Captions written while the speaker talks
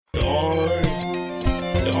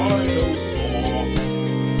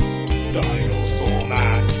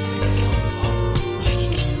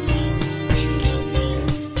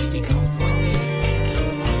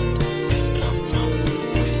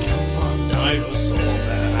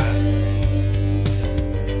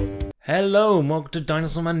Hello and welcome to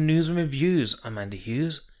Dinosaur Man News and Reviews. I'm Andy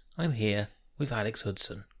Hughes. I'm here with Alex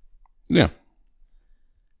Hudson. Yeah.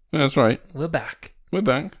 That's right. We're back. We're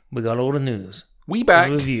back. We got all the news. We back.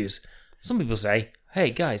 And reviews. Some people say, hey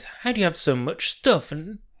guys, how do you have so much stuff?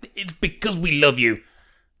 And it's because we love you.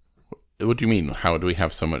 What do you mean? How do we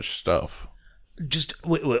have so much stuff? Just,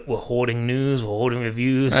 we're hoarding news, we're hoarding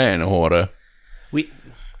reviews. I ain't a hoarder. We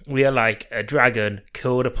are like a dragon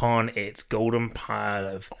curled upon its golden pile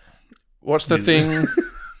of... What's the thing?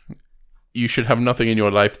 You should have nothing in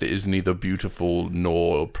your life that is neither beautiful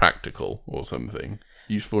nor practical or something.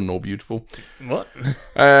 Useful nor beautiful. What?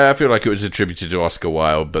 I feel like it was attributed to Oscar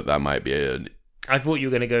Wilde, but that might be it. I thought you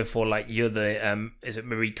were going to go for, like, you're the, is it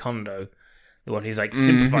Marie Kondo? The one who's like,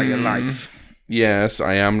 simplify your life. Yes,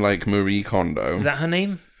 I am like Marie Kondo. Is that her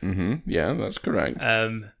name? Mm-hmm. Yeah, that's correct.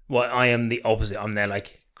 Well, I am the opposite. I'm there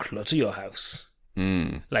like, clutter your house.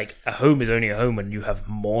 Mm. Like, a home is only a home when you have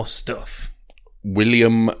more stuff.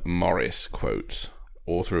 William Morris quotes,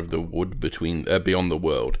 author of The Wood Beyond the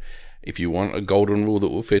World. If you want a golden rule that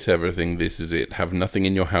will fit everything, this is it. Have nothing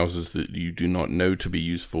in your houses that you do not know to be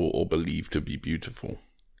useful or believe to be beautiful.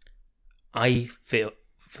 I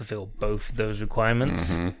fulfill both those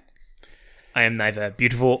requirements. Mm-hmm. I am neither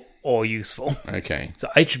beautiful or useful. Okay. So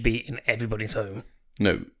I should be in everybody's home.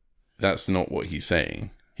 No, that's not what he's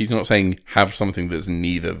saying. He's not saying have something that's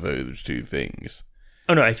neither of those two things.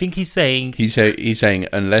 Oh no, I think he's saying... He's saying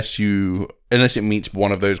unless it meets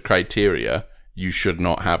one of those criteria, you should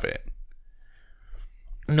not have it.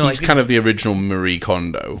 No, he's kind of the original Marie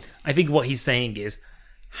Kondo. I think what he's saying is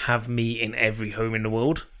have me in every home in the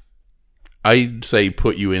world. I'd say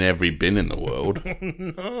put you in every bin in the world.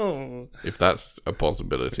 No. If that's a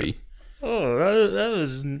possibility. Oh,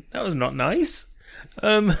 that was not nice.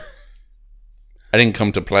 I didn't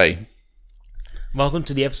come to play. Welcome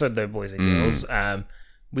to the episode, though, boys and girls.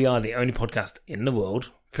 We are the only podcast in the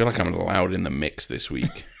world. I feel like I'm loud in the mix this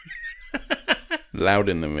week. Loud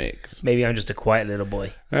in the mix. Maybe I'm just a quiet little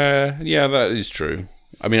boy. Yeah, that is true.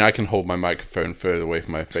 I mean, I can hold my microphone further away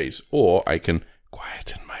from my face, or I can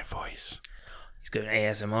quieten my voice. He's going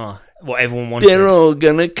ASMR. What everyone wanted. They're all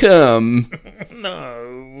gonna come.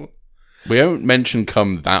 No. We don't mention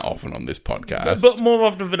come that often on this podcast. But more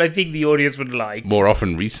often than I think the audience would like. More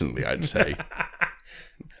often recently, I'd say.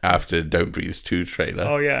 After Don't Breathe 2 trailer.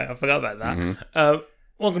 Oh, yeah, I forgot about that.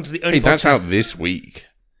 Welcome to the only podcast. That's out this week.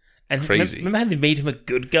 And crazy. Remember how they made him a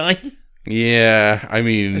good guy? Yeah, I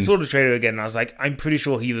mean... I saw the trailer again and I was like, I'm pretty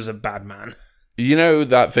sure he was a bad man. You know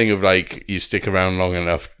that thing of, like, you stick around long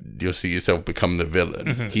enough, you'll see yourself become the villain.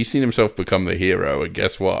 Mm-hmm. He's seen himself become the hero, and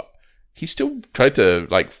guess what? He still tried to,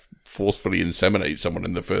 like, forcefully inseminate someone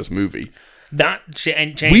in the first movie. That shit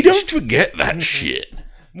ain't changed. We don't forget that shit.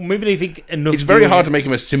 Maybe they think enough... It's very hard to make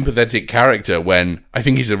him a sympathetic character when I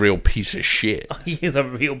think he's a real piece of shit. He is a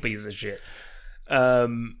real piece of shit. But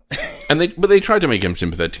they tried to make him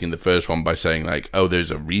sympathetic in the first one by saying, like, oh,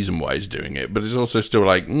 there's a reason why he's doing it. But it's also still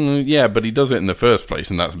like, yeah, but he does it in the first place,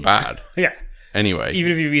 and that's bad. Yeah. Anyway.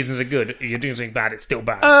 Even if your reasons are good, if you're doing something bad, it's still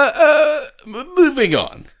bad. Moving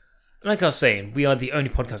on. Like I was saying, we are the only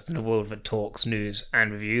podcast in the world that talks news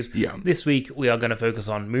and reviews. Yeah. This week, we are going to focus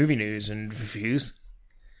on movie news and reviews.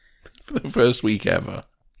 For the first week ever.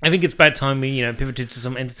 I think it's about time we, pivoted to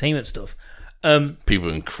some entertainment stuff. People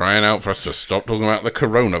have been crying out for us to stop talking about the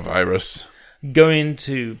coronavirus. Going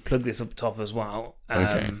to plug this up top as well.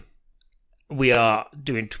 Okay. We are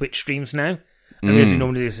doing Twitch streams now. I mean, we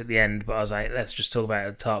normally do this at the end, but I was like, let's just talk about it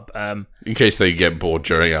at the top. In case they get bored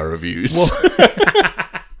during our reviews.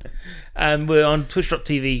 We're on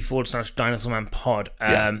twitch.tv/Dinosaur Man Pod.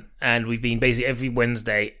 And we've been basically every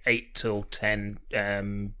Wednesday, 8 till 10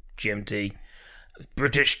 GMT.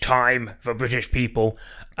 British time for British people.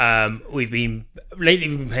 We've been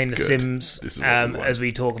playing The Sims as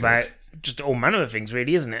we talk about just all manner of things,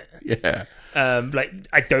 really, isn't it? Yeah.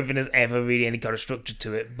 I don't think there's ever really any kind of structure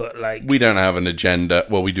to it, but like we don't have an agenda.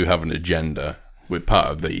 Well, we do have an agenda. We're part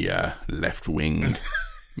of the left-wing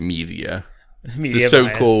media. The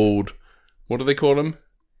so-called, what do they call them?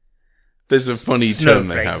 There's a funny term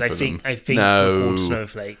they have for them. I think we're called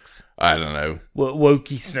snowflakes. I don't know.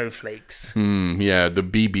 Wokey snowflakes. Yeah, the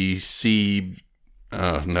BBC...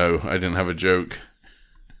 Oh, no, I didn't have a joke.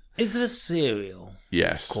 Is there a cereal?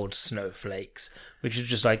 Yes. Called Snowflakes, which is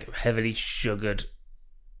just like heavily sugared,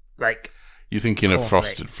 like... You're thinking of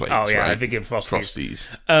Frosted Flakes, right? Oh, yeah, I'm thinking of Frosties.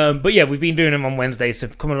 Frosties. But yeah, we've been doing them on Wednesdays, so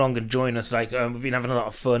come along and join us. Like, we've been having a lot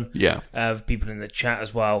of fun. Yeah. People in the chat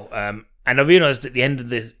as well. And I realised at the end of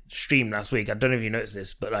the stream last week, I don't know if you noticed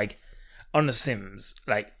this, but like on The Sims,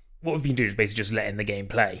 like what we've been doing is basically just letting the game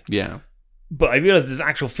play. Yeah. But I realised there's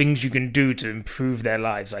actual things you can do to improve their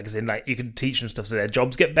lives. Like, as in, like, you can teach them stuff so their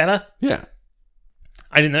jobs get better. Yeah.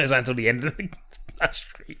 I didn't notice that until the end of the last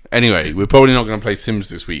stream. Anyway, we're probably not going to play Sims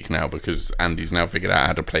this week now because Andy's now figured out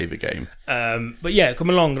how to play the game. But yeah, come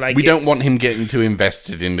along. Like, we don't want him getting too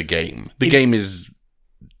invested in the game. The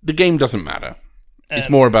game doesn't matter. It's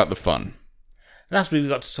more about the fun. Last week we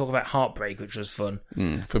got to talk about Heartbreak, which was fun.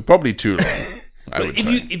 For probably too long, I would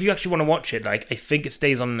say. If you actually want to watch it, like, I think it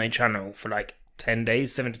stays on the channel for like 10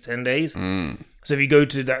 days, 7 to 10 days. So if you go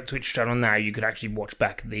to that Twitch channel now, you could actually watch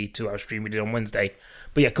back the 2-hour stream we did on Wednesday.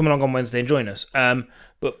 But yeah, come along on Wednesday and join us.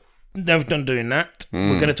 But never done doing that.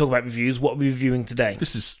 We're going to talk about reviews. What are we reviewing today?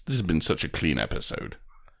 This has been such a clean episode.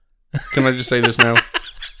 Can I just say this now?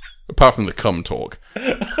 Apart from the cum talk.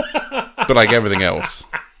 But like everything else,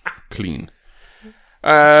 clean.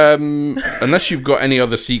 Unless you've got any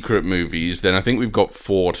other secret movies, then I think we've got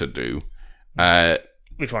 4 to do.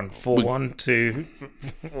 Which one? 4, 1, 2,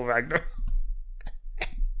 or Ragnar?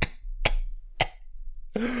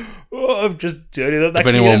 Oh, I'm just turning up that. If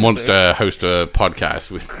anyone wants to host a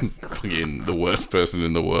podcast with fucking the worst person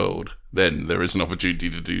in the world, then there is an opportunity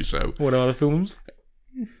to do so. What are the films?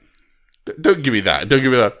 Don't give me that.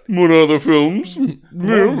 What other films?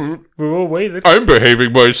 We're all waiting. I'm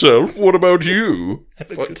behaving myself. What about you?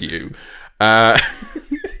 Fuck you. The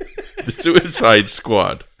Suicide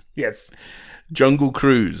Squad. Yes. Jungle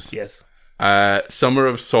Cruise. Yes. Summer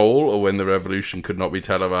of Soul, or When the Revolution Could Not Be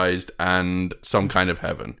Televised, and Some Kind of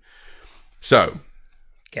Heaven. So,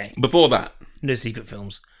 okay. Before that, no secret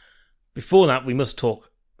films. Before that, we must talk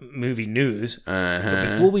movie news.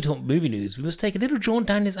 But before we talk movie news, we must take a little jaunt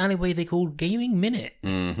down this alleyway they called Gaming Minute.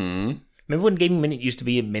 Mm-hmm. Remember when Gaming Minute used to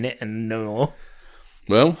be a minute and no more?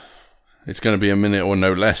 Well, it's going to be a minute or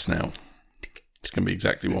no less now. It's going to be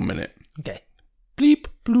exactly 1 minute. Okay. Bleep,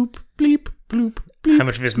 bloop, bleep, bloop, bleep. How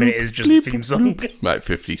much of this minute is just a theme song? About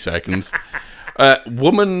 50 seconds.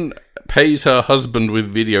 Woman pays her husband with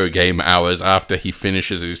video game hours after he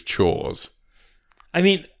finishes his chores. I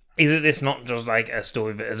mean, is this not just like a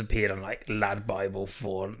story that has appeared on like Lad Bible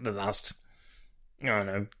for the last, I don't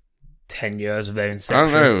know, 10 years of their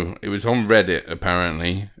inception? I don't know. It was on Reddit,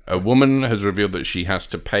 apparently. A woman has revealed that she has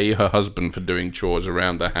to pay her husband for doing chores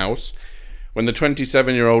around the house. When the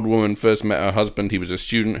 27-year-old woman first met her husband, he was a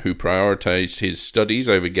student who prioritized his studies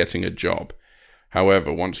over getting a job.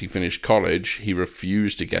 However, once he finished college, he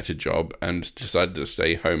refused to get a job and decided to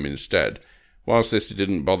stay home instead. Whilst this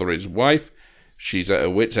didn't bother his wife, she's at her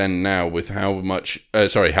wit's end now with how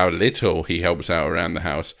little he helps out around the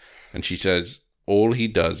house. And she says all he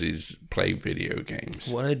does is play video games.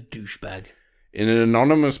 What a douchebag. In an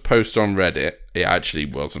anonymous post on Reddit, it actually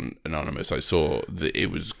wasn't anonymous. I saw that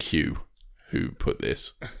it was Q who put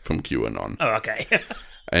this from QAnon. Oh, okay.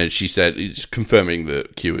 And she said, it's confirming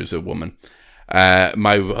that Q is a woman.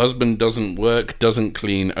 My husband doesn't work, doesn't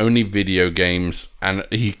clean, only video games, and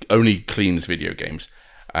he only cleans video games.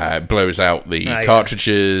 Blows out the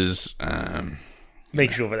cartridges.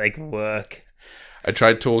 Make sure that they can work. I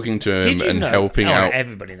tried talking to him and helping out.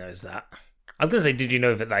 Everybody knows that. I was going to say, did you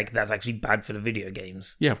know that like that's actually bad for the video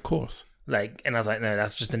games? Yeah, of course. Like, and I was like, no,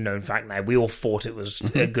 that's just a known fact now. We all thought it was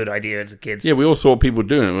a good idea as kids. Yeah, we all saw people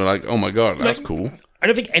doing it. We're like, oh my god, that's cool. I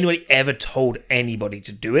don't think anybody ever told anybody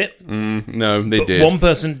to do it. No, they did. One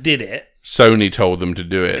person did it. Sony told them to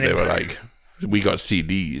do it. They were like, we got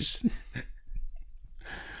CDs.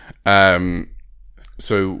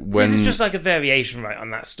 So when this is just like a variation, right,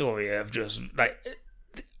 on that story of just like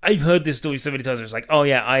I've heard this story so many times. It's like, oh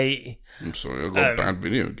yeah, I'm sorry, I got bad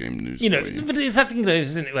video game news. You know, but it's that thing,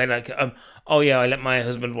 isn't it? Where like, oh yeah, I let my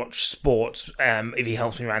husband watch sports. If he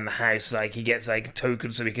helps me around the house, like he gets like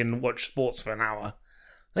tokens so he can watch sports for an hour.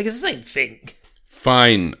 Like it's the same thing.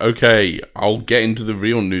 Fine, okay, I'll get into the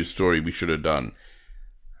real news story we should have done.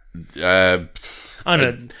 I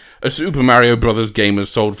know. A Super Mario Brothers game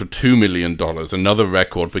has sold for $2 million, another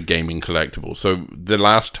record for gaming collectibles. So the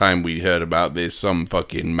last time we heard about this, some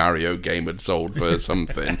fucking Mario game had sold for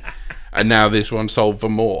something, and now this one sold for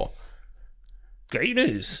more. Great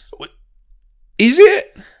news. Is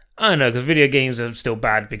it? I don't know, because video games are still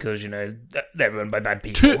bad because, you know, they're run by bad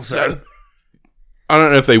people, so... I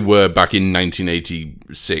don't know if they were back in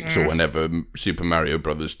 1986 or whenever Super Mario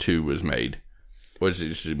Brothers 2 was made. Or is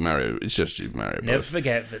it Super Mario? It's just Super Mario Bros. Never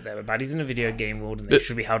forget that there are baddies in the video game world and they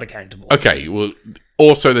should be held accountable. Okay, well,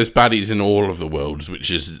 also there's baddies in all of the worlds,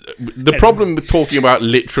 which is... The problem with talking about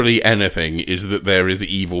literally anything is that there is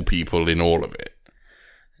evil people in all of it.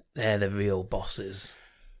 They're the real bosses.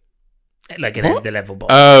 Like an end-of-level boss.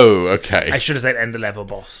 Oh, okay. I should have said end-of-level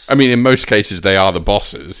boss. I mean, in most cases, they are the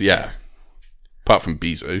bosses, yeah. Apart from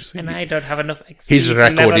Bezos. And I don't have enough XP His to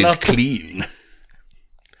record level is up. clean.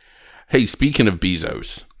 Hey, speaking of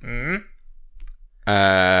Bezos,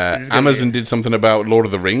 Amazon did something about Lord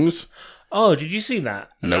of the Rings. Oh, did you see that?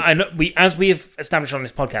 Nope. I know, as we have established on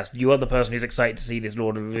this podcast, you are the person who's excited to see this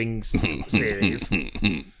Lord of the Rings series.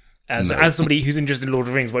 So as somebody who's interested in Lord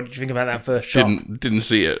of the Rings, what did you think about that first shot? Didn't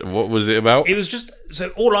see it. What was it about? It was just... So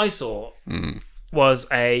all I saw was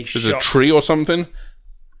a There's shot... a tree or something?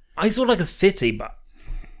 I saw like a city, but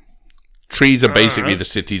Trees are basically the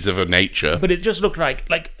cities of a nature. it just looked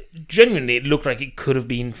like genuinely it looked like it could have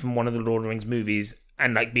been from one of the Lord of the Rings movies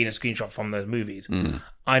and like been a screenshot from those movies.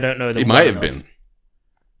 I don't know. It might have been.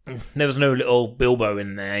 There was no little Bilbo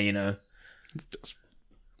in there, you know.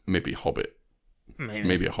 Maybe Hobbit.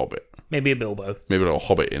 Maybe a Hobbit. Maybe a Bilbo. Maybe a little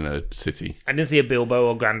Hobbit in a city. I didn't see a Bilbo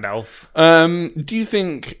or Gandalf. Do you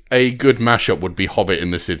think a good mashup would be Hobbit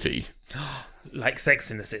in the City? Like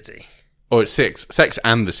Sex in the City. Oh, it's Sex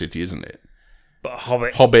and the City, isn't it? But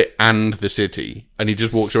Hobbit. Hobbit and the City. And he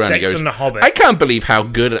just walks around and Sex goes, and the Hobbit. I can't believe how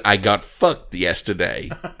good I got fucked yesterday.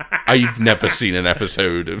 I've never seen an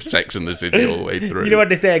episode of Sex and the City all the way through. You know what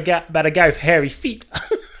they say about a guy with hairy feet?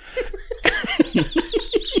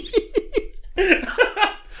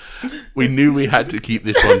 We knew we had to keep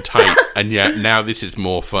this one tight, and yet now this is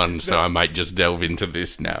more fun, so I might just delve into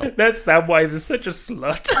this now. That Samwise is such a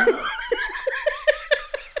slut.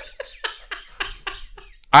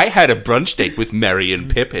 I had a brunch date with Merry and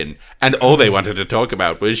Pippin, and all they wanted to talk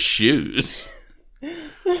about was shoes.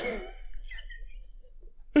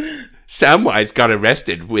 Samwise got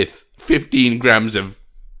arrested with 15 grams of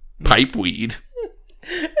pipe weed.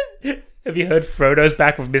 Have you heard Frodo's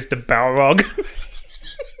back with Mr. Balrog?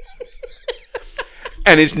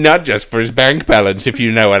 And it's not just for his bank balance, if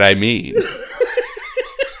you know what I mean.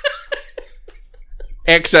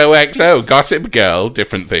 XOXO, Gossip Girl.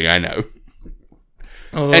 Different thing, I know.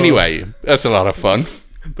 Oh. Anyway, that's a lot of fun.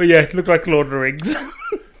 But yeah, it looked like Lord of the Rings. Do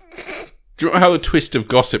you remember how the twist of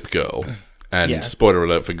Gossip Girl, and Yeah. spoiler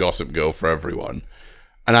alert for Gossip Girl for everyone,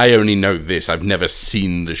 and I only know this, I've never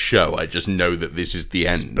seen the show, I just know that this is the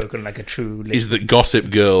end, Spoken like a true is that Gossip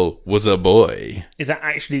Girl was a boy. Is that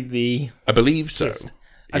actually the... I believe so.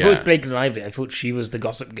 I thought it was Blake Lively. I thought she was the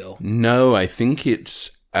Gossip Girl. No, I think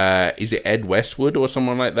it's, is it Ed Westwood or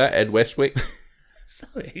someone like that? Ed Westwick?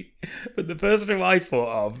 Sorry. But the person who I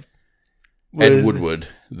thought of was... Ed Woodward,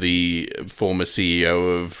 the former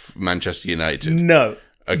CEO of Manchester United. No.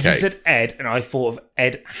 Okay. You said Ed, and I thought of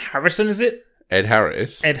Ed Harrison, is it? Ed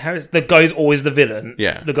Harris. Ed Harris. The guy's always the villain.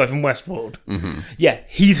 Yeah. The guy from Westworld. Mm-hmm. Yeah,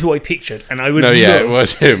 he's who I pictured. And I would No, yeah, love it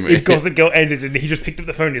was him. if Gossip Girl ended and he just picked up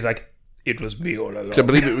the phone and he's like, it was me all along. So I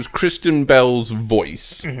believe it was Kristen Bell's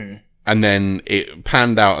voice. Mm-hmm. And then it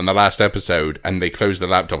panned out in the last episode and they closed the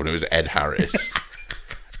laptop and it was Ed Harris.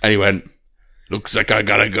 And he went, looks like I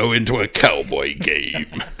gotta go into a cowboy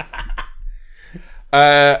game.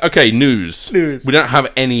 Okay, news. We don't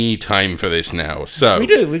have any time for this now. So We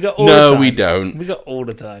do. We got all the No, time. we don't. We got all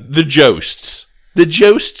the time. The Joasts. The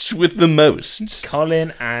Joasts with the most.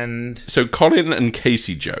 Colin and... So Colin and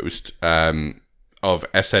Casey Jost, of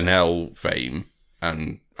SNL fame,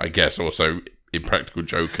 and I guess also Impractical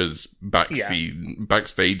Jokers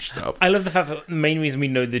backstage stuff. I love the fact that the main reason we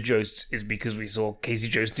know the Josts is because we saw Casey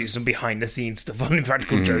Jost do some behind-the-scenes stuff on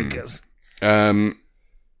Impractical Jokers.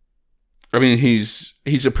 I mean,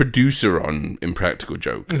 he's a producer on Impractical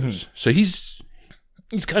Jokers, so he's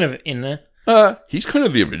kind of in there. he's kind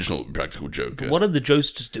of the original Impractical Joker. What are the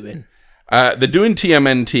Josts doing? They're doing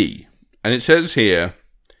TMNT, and it says here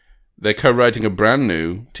they're co-writing a brand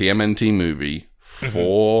new TMNT movie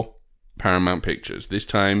for Paramount Pictures. This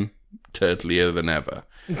time, turtlier than ever.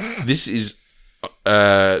 This is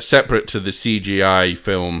separate to the CGI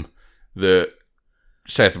film that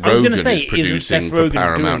Seth Rogen is producing for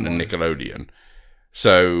Paramount and Nickelodeon.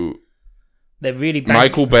 So They're really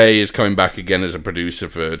Michael Bay is coming back again as a producer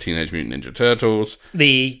for Teenage Mutant Ninja Turtles.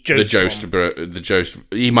 The Jost. The Jost.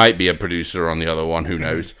 He might be a producer on the other one. Who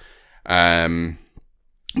knows?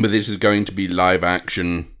 But this is going to be live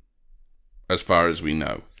action, as far as we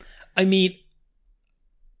know. I mean,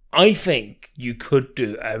 I think you could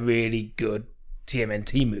do a really good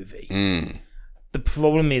TMNT movie. The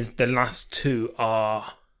problem is the last two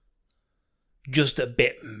are just a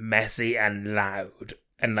bit messy and loud.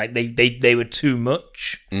 And like they were too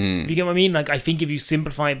much. Do you get what I mean? Like I think if you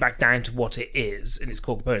simplify it back down to what it is in its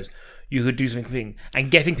core components, you could do something.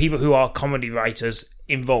 And getting people who are comedy writers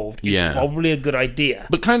involved is probably a good idea.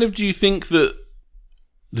 But kind of, do you think that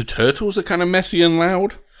the Turtles are kind of messy and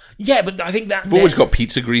loud? Yeah, but I think that They've always got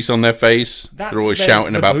pizza grease on their face. They're always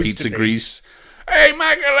shouting about pizza grease. Hey,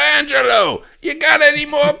 Michelangelo, you got any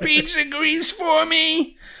more pizza grease for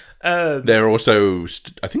me? They're also,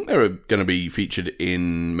 I think they're going to be featured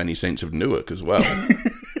in Many Saints of Newark as well.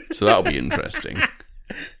 So that'll be interesting.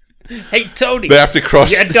 Hey, Tony. They have to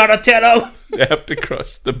cross. Yeah, Donatello. They have to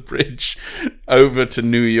cross the bridge over to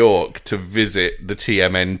New York to visit the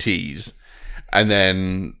TMNTs. And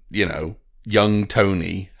then, you know, young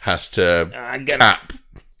Tony has to cap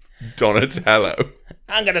Donatello.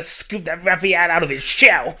 I'm going to scoop that Raphael out of his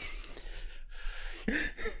shell.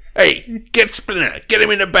 Hey, get Splinter. Get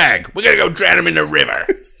him in a bag. We're going to go drown him in the river.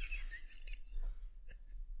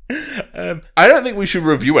 I don't think we should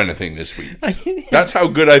review anything this week. That's how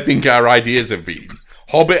good I think our ideas have been.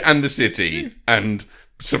 Hobbit and the City and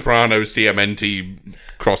Sopranos TMNT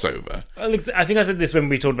crossover. I think I said this when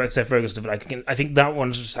we talked about Seth Rogen stuff. Like, I think that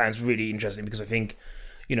one sounds really interesting because I think,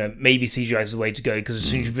 you know, maybe CGI is the way to go because as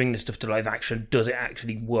soon as you bring this stuff to live action, does it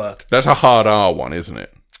actually work? That's a hard R one, isn't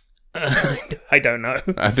it? I don't know.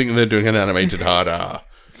 I think they're doing an animated hard R.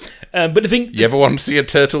 But the thing, you ever want to see a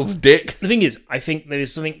turtle's dick? The thing is, I think there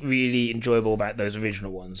is something really enjoyable about those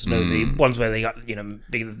original ones. You know, the ones where they got, you know,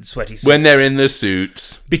 big sweaty suits. When they're in the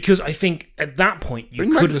suits. Because I think at that point you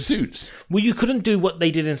Bring back the suits. Well, you couldn't do what they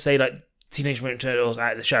did in, say, like Teenage Mutant Ninja Turtles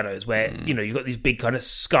Out of the Shadows, where you know you've got these big kind of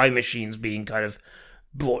sky machines being kind of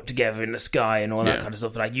brought together in the sky and all that kind of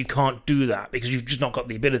stuff. Like, you can't do that because you've just not got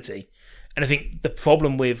the ability. And I think the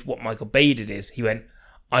problem with what Michael Bay did is he went,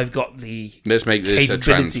 I've got the Let's make this a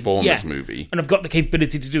Transformers movie. And I've got the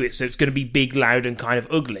capability to do it, so it's going to be big, loud, and kind of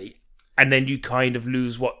ugly. And then you kind of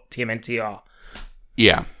lose what TMNT are.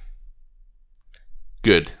 Yeah.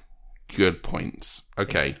 Good points.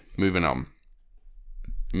 Okay, moving on.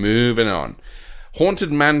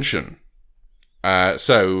 Haunted Mansion.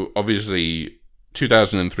 So, obviously,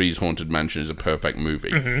 2003's Haunted Mansion is a perfect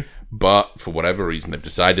movie. Mm-hmm. But, for whatever reason, they've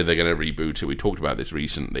decided they're going to reboot it. We talked about this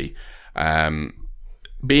recently.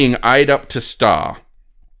 Being eyed up to star.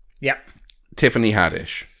 Yeah. Tiffany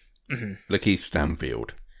Haddish. Mm-hmm. Lakeith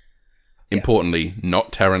Stanfield. Importantly,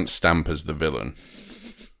 not Terrence Stamp as the villain.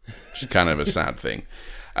 Which is kind of a sad thing.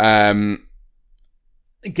 Can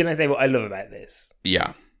I say what I love about this?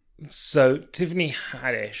 Yeah. So, Tiffany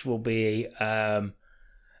Haddish will be...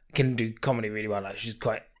 can do comedy really well. Like, she's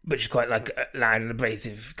quite like a loud and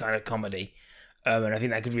abrasive kind of comedy. And I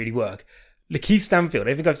think that could really work. Lakeith Stanfield,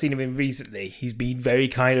 I think I've seen him in recently. He's been very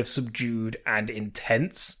kind of subdued and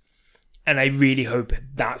intense. And I really hope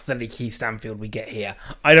that's the Lakeith Stanfield we get here.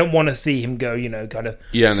 I don't want to see him go, you know, kind of...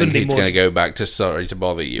 Yeah, and then he's going to go back to Sorry to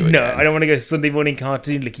Bother You again. No, I don't want to go Sunday morning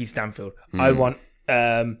cartoon Lakeith Stanfield. I want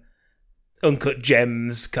Uncut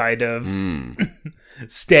Gems kind of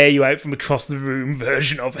stare you out from across the room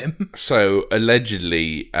version of him. So,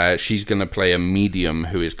 allegedly, she's going to play a medium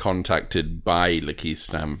who is contacted by Lakeith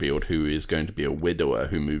Stanfield, who is going to be a widower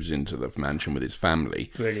who moves into the mansion with his family.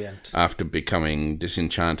 Brilliant. After becoming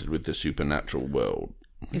disenchanted with the supernatural world.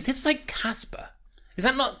 Is this like Casper? Is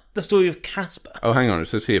that not the story of Casper? Oh, hang on. It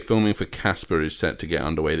says here, filming for Casper is set to get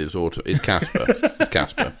underway this autumn. It's Casper. It's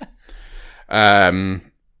Casper.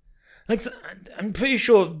 Like, I'm pretty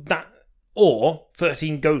sure that, or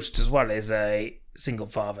 13 Ghosts as well, is a single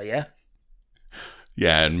father, yeah?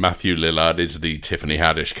 Yeah, and Matthew Lillard is the Tiffany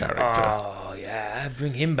Haddish character. Oh, yeah,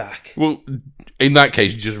 bring him back. Well, in that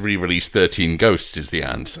case, just re-release 13 Ghosts is the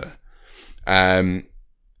answer.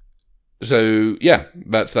 So, yeah,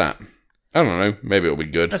 that's that. I don't know, maybe it'll be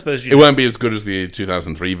good. I suppose it won't be as good as the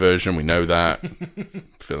 2003 version, we know that.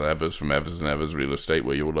 Phil Evers from Evers and Evers Real Estate,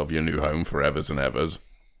 where you'll love your new home for Evers and Evers.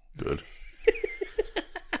 Good.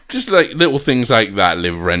 Just like little things like that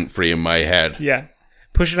live rent-free in my head. Yeah.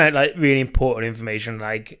 Pushing out like really important information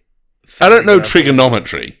like... I don't know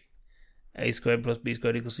trigonometry. A squared plus B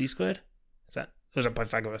squared equals C squared? Or is that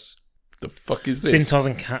Pythagoras? The fuck is this?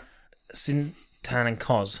 Sin, tan and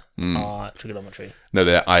cos are trigonometry. No,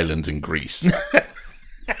 they're islands in Greece.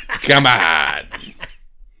 Come on!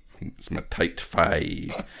 It's my tight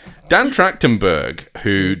five. Dan Trachtenberg,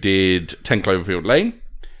 who did 10 Cloverfield Lane,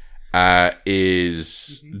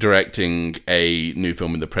 is directing a new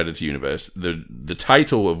film in the Predator universe. The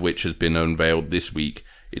title of which has been unveiled this week.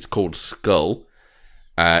 It's called Skull.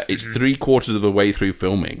 It's 3/4 of the way through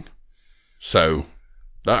filming. So,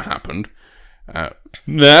 that happened.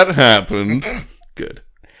 Good.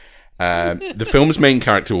 The film's main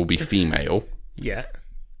character will be female. Yeah.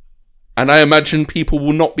 And I imagine people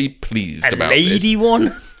will not be pleased about this. A lady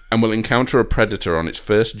one? And will encounter a predator on its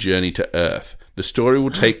first journey to Earth. The story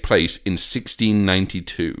will take place in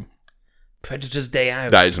 1692. Predator's Day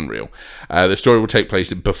Out. That isn't real. The story will take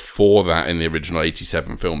place before that in the original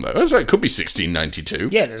 87 film, though. So it could be 1692.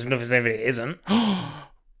 Yeah, there's nothing saying it isn't.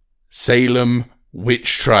 Salem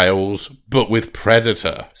Witch Trials, but with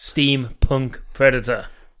Predator. Steampunk Predator.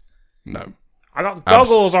 No. I got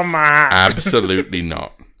goggles on my hat. Absolutely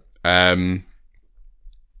not. There's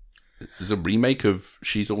a remake of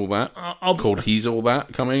She's All That called He's All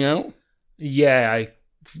That coming out. Yeah, I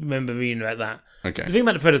remember reading about that. Okay. The thing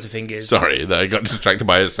about the Predator thing is... Sorry, I got distracted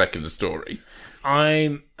by a second story.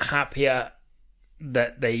 I'm happier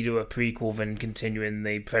that they do a prequel than continuing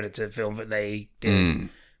the Predator film that they did.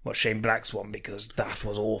 What Shane Black's one, because that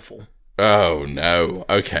was awful. Oh, no.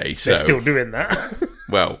 Okay, so... They're still doing that.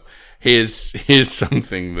 Well, here's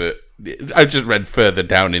something that... I've just read further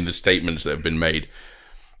down in the statements that have been made.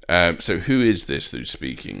 So who is this who's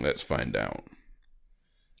speaking? Let's find out.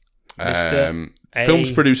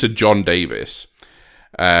 Film's producer John Davis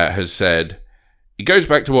has said, it goes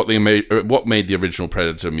back to what made the original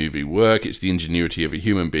Predator movie work. It's the ingenuity of a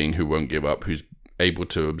human being who won't give up, who's able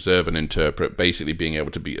to observe and interpret, basically being able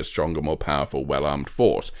to be a stronger, more powerful, well-armed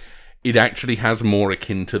force. It actually has more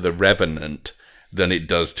akin to The Revenant than it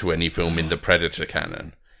does to any film in the Predator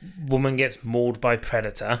canon. Woman gets mauled by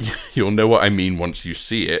Predator. You'll know what I mean once you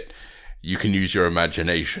see it. You can use your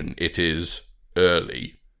imagination. It is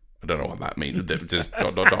early. I don't know what that means. There's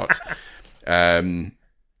dots.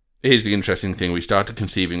 Here's the interesting thing. We started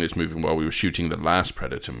conceiving this movie while we were shooting the last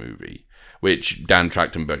Predator movie, which Dan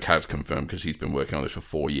Trachtenberg has confirmed because he's been working on this for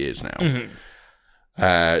 4 years now.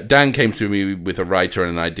 Dan came to me with a writer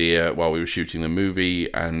and an idea while we were shooting the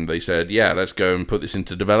movie, and they said, yeah, let's go and put this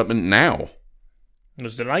into development now.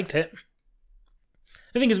 Because they liked it.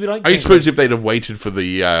 The thing is, we like. I suppose if they'd have waited for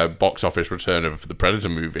the box office return of the Predator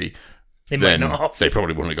movie, they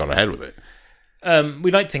probably wouldn't have gone ahead with it.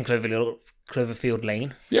 We like 10 Cloverfield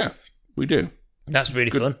Lane. Yeah, we do. That's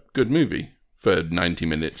really fun. Good movie for 90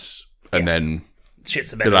 minutes, and then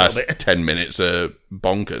shits the bed the last a little bit. 10 minutes are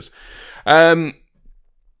bonkers.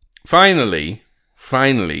 Finally,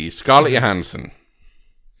 Scarlett Johansson,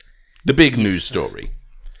 the big news story,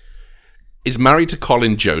 is married to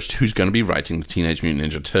Colin Jost, who's going to be writing the Teenage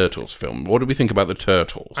Mutant Ninja Turtles film. What do we think about the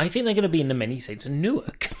Turtles? I think they're going to be in the many states in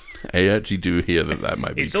Newark. I actually do hear that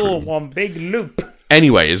might be true. It's all one big loop.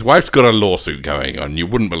 Anyway, his wife's got a lawsuit going on. You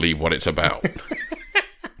wouldn't believe what it's about.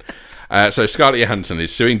 So Scarlett Johansson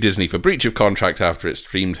is suing Disney for breach of contract after it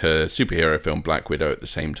streamed her superhero film Black Widow at the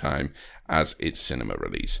same time as its cinema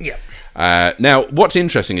release. Yeah. Now, what's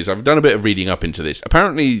interesting is I've done a bit of reading up into this.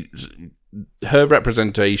 Apparently, her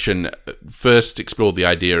representation first explored the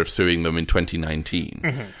idea of suing them in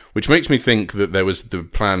 2019, which makes me think that there was the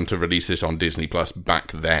plan to release this on Disney Plus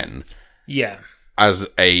back then. Yeah. As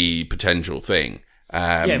a potential thing.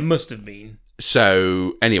 Yeah, it must have been.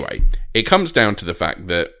 So, anyway, it comes down to the fact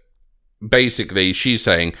that basically she's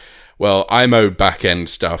saying, well, I'm owed back-end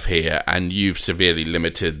stuff here, and you've severely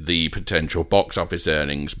limited the potential box office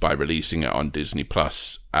earnings by releasing it on Disney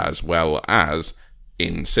Plus as well as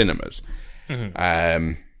in cinemas.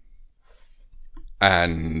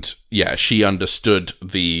 And yeah, she understood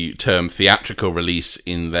the term theatrical release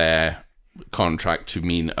in their contract to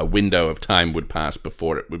mean a window of time would pass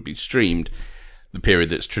before it would be streamed. The period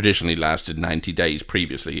that's traditionally lasted 90 days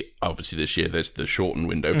previously. Obviously, this year there's the shortened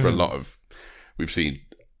window for a lot of. We've seen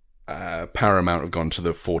Paramount have gone to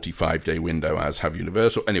the 45-day window, as have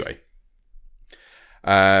Universal. Anyway,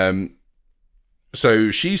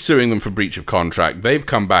 so she's suing them for breach of contract. They've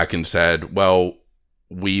come back and said, well,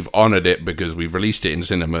 we've honoured it because we've released it in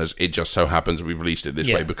cinemas. It just so happens we've released it this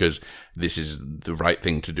way because this is the right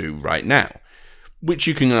thing to do right now. Which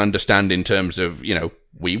you can understand in terms of, you know,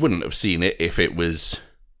 we wouldn't have seen it if it was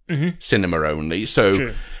cinema only.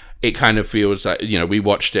 So it kind of feels like, you know, we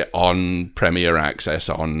watched it on Premier Access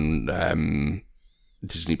on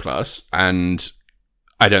Disney Plus, and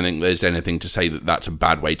I don't think there's anything to say that that's a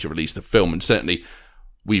bad way to release the film. And certainly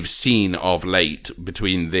we've seen of late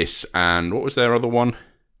between this and what was their other one?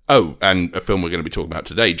 Oh, and a film we're going to be talking about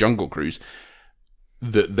today, Jungle Cruise,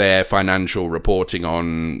 that their financial reporting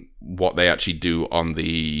on what they actually do on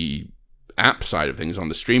the app side of things, on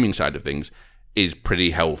the streaming side of things, is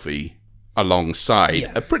pretty healthy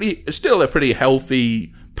alongside a pretty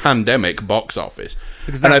healthy pandemic box office.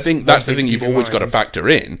 And I think that's the thing you've always got to factor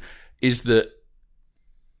in, is that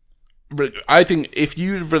I think if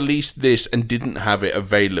you released this and didn't have it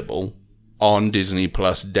available on Disney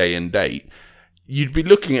Plus day and date, you'd be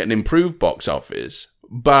looking at an improved box office,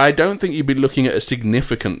 but I don't think you'd be looking at a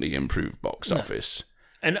significantly improved box office.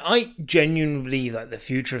 And I genuinely believe that the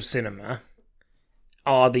future of cinema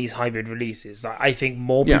are these hybrid releases. Like, I think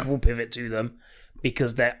more people will pivot to them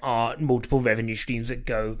because there are multiple revenue streams that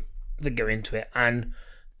go into it, and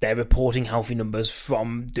they're reporting healthy numbers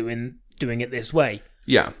from doing it this way.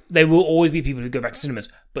 Yeah. There will always be people who go back to cinemas.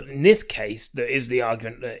 But in this case, there is the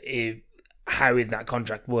argument that how is that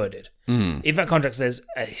contract worded? If that contract says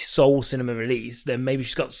a sole cinema release, then maybe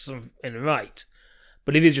she's got some in the right.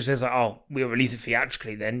 But if it just says, like, oh, we'll release it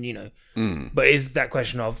theatrically, then, you know. But is that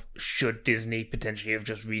question of, should Disney potentially have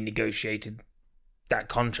just renegotiated that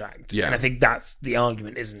contract? Yeah. And I think that's the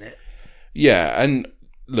argument, isn't it? Yeah, and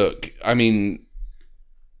look, I mean,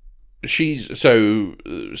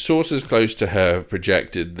 sources close to her have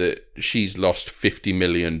projected that she's lost $50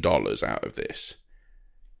 million out of this,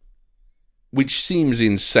 which seems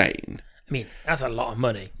insane. I mean, that's a lot of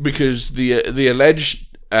money. Because the alleged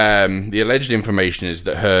information is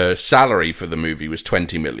that her salary for the movie was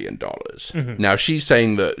 $20 million. Now, she's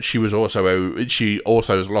saying that she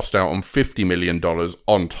also has lost out on $50 million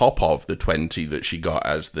on top of the 20 that she got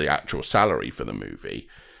as the actual salary for the movie.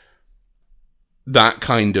 That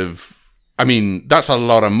kind of, I mean, that's a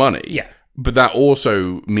lot of money. Yeah. But that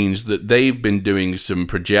also means that they've been doing some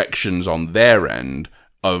projections on their end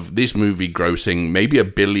of this movie grossing maybe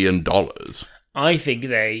 $1 billion. I think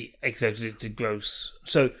they expected it to gross.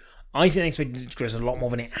 So I think they expected it to gross a lot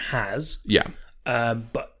more than it has. Yeah.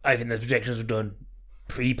 But I think the projections were done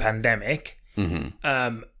pre-pandemic.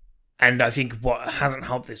 And I think what hasn't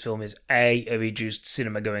helped this film is a reduced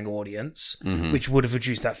cinema-going audience, which would have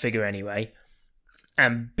reduced that figure anyway.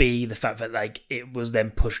 And B, the fact that like it was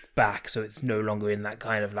then pushed back, so it's no longer in that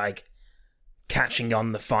kind of like catching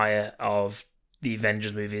on the fire of the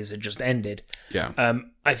Avengers movies had just ended. Yeah.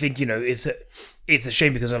 I think, you know, it's a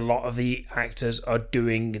shame because a lot of the actors are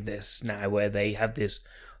doing this now where they have this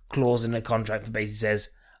clause in the contract that basically says,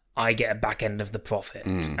 I get a back end of the profit.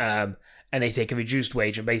 And they take a reduced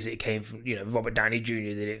wage, and basically it came from, you know, Robert Downey Jr.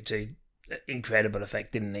 did it to incredible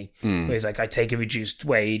effect, didn't he? Where he's like, I take a reduced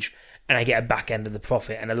wage and I get a back end of the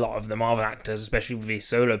profit. And a lot of the Marvel actors, especially with these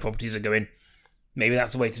solo properties, are going, maybe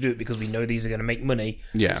that's the way to do it because we know these are going to make money.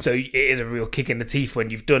 Yeah. So it is a real kick in the teeth when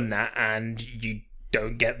you've done that and you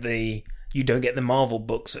don't get the Marvel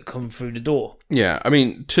books that come through the door. Yeah, I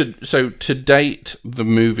mean, to date, the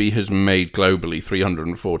movie has made globally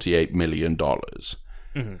 $348 million.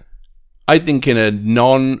 I think in a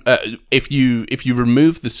if you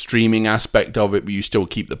remove the streaming aspect of it, but you still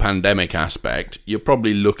keep the pandemic aspect, you're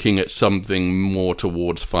probably looking at something more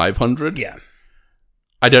towards 500. Yeah.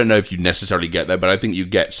 I don't know if you necessarily get there, but I think you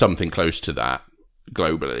get something close to that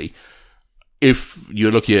globally. If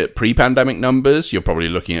you're looking at pre-pandemic numbers, you're probably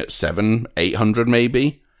looking at 700-800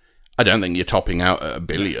 maybe. I don't think you're topping out at $1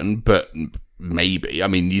 billion, but maybe. I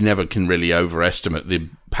mean, you never can really overestimate the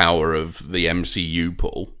power of the MCU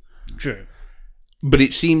pull. True. But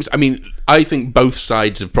it seems, I mean, I think both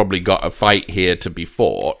sides have probably got a fight here to be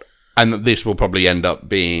fought. And that this will probably end up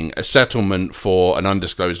being a settlement for an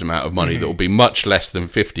undisclosed amount of money that will be much less than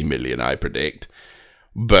 50 million, I predict.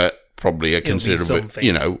 But probably a considerable,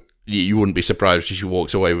 you know, you wouldn't be surprised if she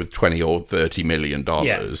walks away with $20 or $30 million.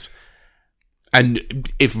 Yeah. And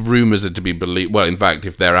if rumours are to be believed, well, in fact,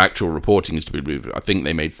 if their actual reporting is to be believed, I think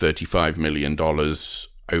they made $35 million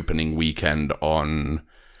opening weekend on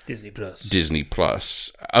Disney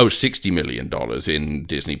Plus. Oh, $60 million in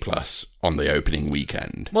Disney Plus on the opening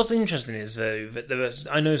weekend. What's interesting is, though, that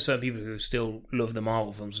I know certain people who still love the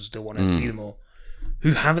Marvel films and still want to see them all,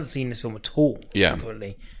 who haven't seen this film at all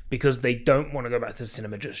currently, because they don't want to go back to the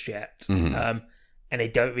cinema just yet. And they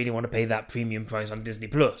don't really want to pay that premium price on Disney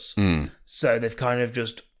Plus. So they've kind of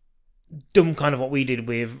just done kind of what we did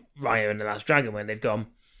with Raya and the Last Dragon, when they've gone,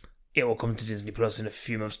 it will come to Disney Plus in a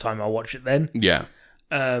few months' time, I'll watch it then. Yeah.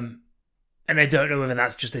 And I don't know whether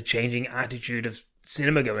that's just a changing attitude of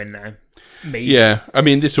cinema going now. Maybe. Yeah, I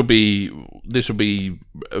mean, this will be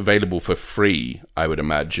available for free, I would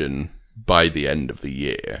imagine, by the end of the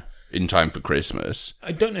year, in time for Christmas.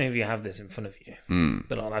 I don't know if you have this in front of you,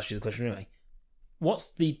 but I'll ask you the question anyway.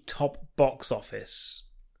 What's the top box office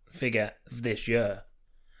figure of this year?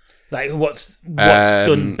 Like, what's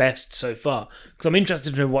done best so far? Because I'm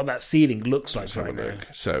interested to know what that ceiling looks like right now.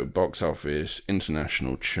 So, box office,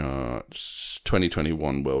 international charts,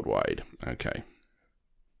 2021 worldwide. Okay.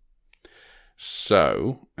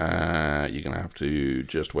 So, you're going to have to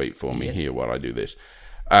just wait for me here while I do this.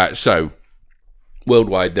 So,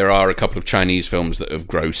 worldwide, there are a couple of Chinese films that have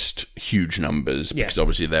grossed huge numbers because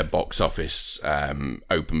obviously their box office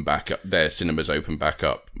opened back up, their cinemas opened back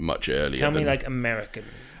up much earlier. Tell me, like, American.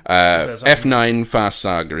 F9 Fast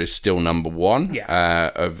Saga is still number one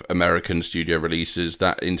of American studio releases.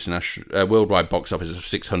 That international worldwide box office of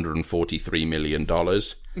 $643 million.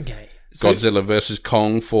 Okay. So, Godzilla vs.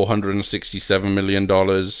 Kong, $467 million.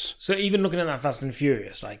 So even looking at that Fast and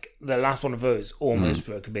Furious, like the last one of those almost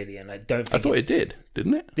broke $1 billion. I thought it did,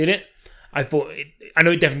 didn't it? Did it? I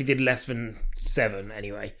know it definitely did less than 7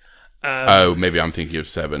 anyway. Maybe I'm thinking of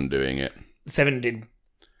 7 doing it. 7 did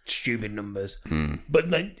stupid numbers, but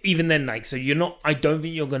even then, so you're not. I don't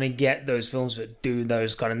think you're going to get those films that do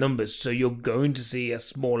those kind of numbers. So you're going to see a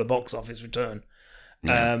smaller box office return.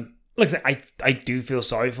 Yeah. Like I said, I do feel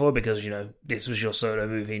sorry for it because this was your solo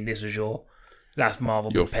movie and this was your last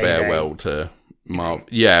Marvel. Your payday. Farewell to Marvel.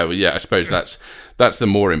 Yeah. I suppose that's the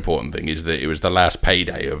more important thing is that it was the last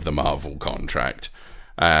payday of the Marvel contract.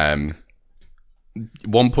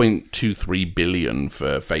 1.23 billion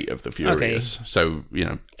for Fate of the Furious. Okay. So,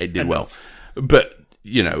 it did well. But,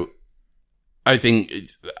 I think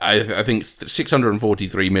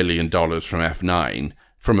 $643 million from F9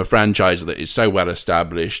 from a franchise that is so well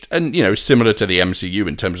established and, similar to the MCU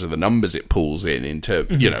in terms of the numbers it pulls into,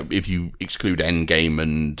 if you exclude Endgame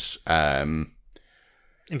and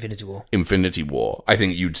Infinity War. I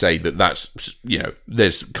think you'd say that's,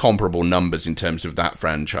 there's comparable numbers in terms of that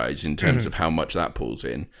franchise, in terms of how much that pulls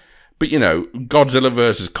in. But, Godzilla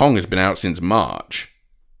vs. Kong has been out since March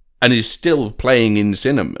and is still playing in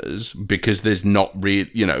cinemas because there's not really,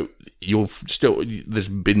 there's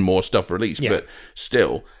been more stuff released, but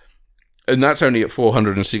still. And that's only at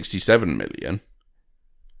 467 million.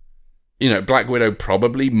 Black Widow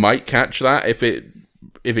probably might catch that if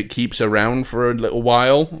it keeps around for a little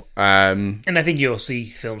while. And I think you'll see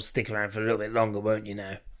films stick around for a little bit longer, won't you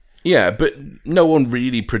now? Yeah, but no one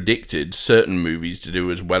really predicted certain movies to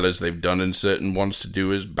do as well as they've done and certain ones to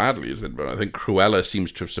do as badly as they've done. I think Cruella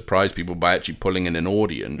seems to have surprised people by actually pulling in an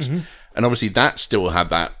audience. Mm-hmm. And obviously that still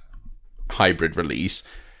had that hybrid release.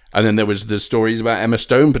 And then there was the stories about Emma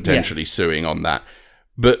Stone potentially suing on that.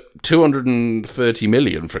 But 230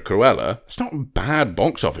 million for Cruella, it's not a bad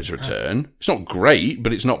box office return. It's not great,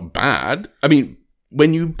 but it's not bad. I mean,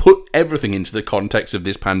 when you put everything into the context of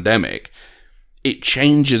this pandemic, it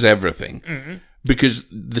changes everything. Mm-hmm. Because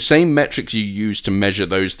the same metrics you used to measure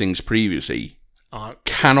those things previously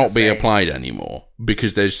cannot be applied anymore.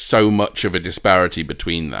 Because there's so much of a disparity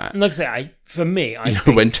between that. Like I say, for me, I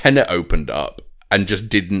think... when Tenet opened up and just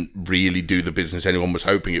didn't really do the business anyone was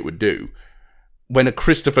hoping it would do, when a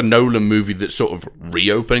Christopher Nolan movie that's sort of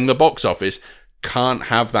reopening the box office can't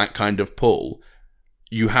have that kind of pull,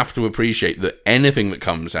 you have to appreciate that anything that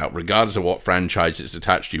comes out, regardless of what franchise it's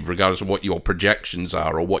attached to, regardless of what your projections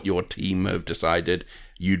are or what your team have decided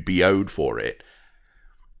you'd be owed for it,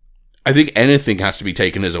 I think anything has to be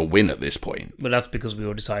taken as a win at this point. Well, that's because we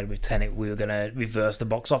all decided with Tenet we were going to reverse the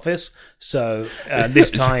box office. So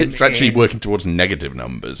this time... it's actually working towards negative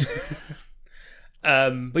numbers.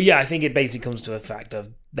 But yeah, I think it basically comes to a fact of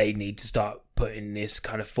they need to start putting this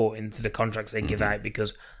kind of thought into the contracts they give out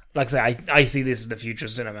because, like I say, I see this as the future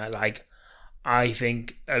of cinema. Like, I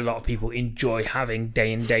think a lot of people enjoy having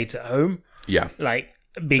day and date at home. Yeah. Like,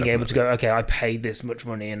 being able to go, okay, I paid this much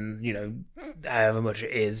money and, however much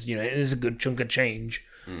it is, it is a good chunk of change.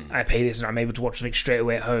 I pay this and I'm able to watch something straight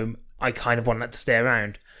away at home. I kind of want that to stay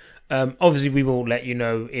around. Obviously, we will let you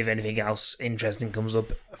know if anything else interesting comes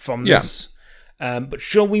up from this. But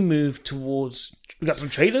shall we move towards... We got some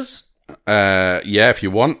trailers? Yeah, if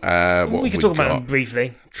you want. We can talk about them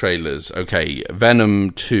briefly. Trailers. Okay,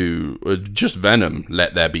 Venom 2. Just Venom,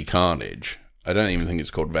 Let There Be Carnage. I don't even think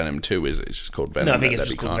it's called Venom 2, is it? It's just called Venom, No, I think it's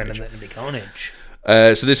just called Venom, Let There Be Carnage.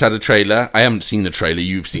 So this had a trailer. I haven't seen the trailer.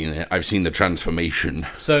 You've seen it. I've seen the transformation.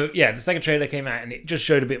 So, yeah, the second trailer came out and it just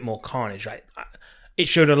showed a bit more carnage. Right? It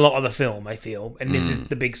showed a lot of the film, I feel. And this is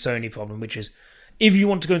the big Sony problem, which is... If you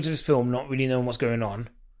want to go into this film not really knowing what's going on,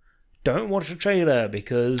 don't watch the trailer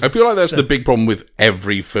because... I feel like that's the big problem with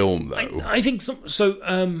every film, though. I think so.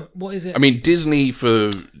 What is it? I mean, Disney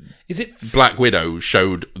for is it Black Widow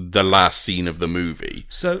showed the last scene of the movie.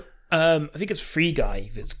 So I think it's Free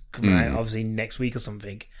Guy that's coming out obviously next week or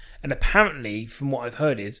something. And apparently, from what I've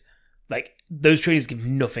heard, is like those trailers give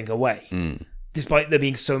nothing away, despite there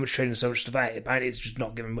being so much trailer and so much stuff out. Apparently, it's just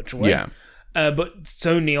not giving much away. Yeah. But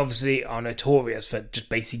Sony obviously are notorious for just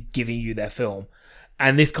basically giving you their film.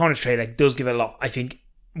 And this Carnage trailer does give a lot. I think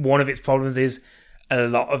one of its problems is a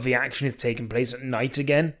lot of the action is taking place at night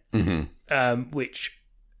again, which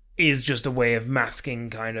is just a way of masking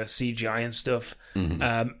kind of CGI and stuff.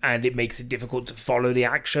 And it makes it difficult to follow the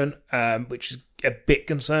action, which is a bit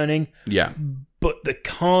concerning. Yeah. But the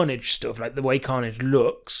Carnage stuff, like the way Carnage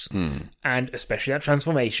looks, and especially that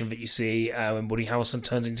transformation that you see when Woody Harrelson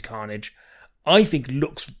turns into Carnage, I think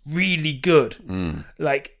looks really good.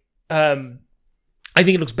 Like, I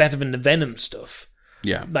think it looks better than the Venom stuff.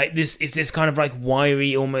 Yeah. Like this is this kind of like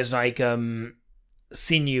wiry, almost like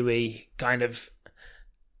sinewy kind of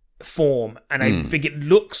form. And I think it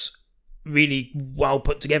looks really well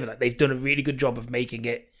put together. Like they've done a really good job of making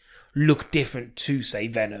it look different to, say,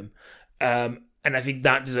 Venom. And I think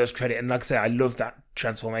that deserves credit. And like I say, I love that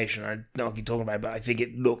transformation. I don't keep talking about it, but I think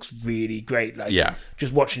it looks really great. Like,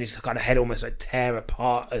 just watching his kind of head almost like tear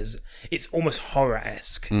apart, as it's almost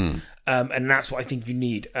horror-esque. And that's what I think you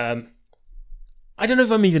need. I don't know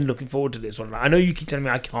if I'm even looking forward to this one. I know you keep telling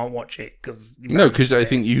me I can't watch it because I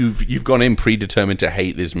think you've gone in predetermined to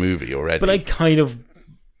hate this movie already. But I kind of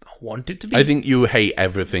want it to be. I think you hate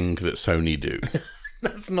everything that Sony do.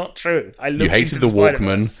 That's not true. You hated the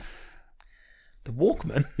Walkman. The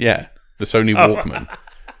Walkman? Yeah, the Sony Walkman.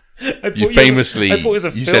 You famously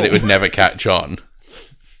you said it would never catch on.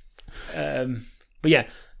 But yeah,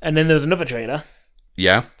 and then there was another trailer.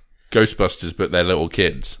 Yeah, Ghostbusters, but they're little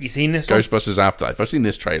kids. You seen this Ghostbusters Afterlife. I've seen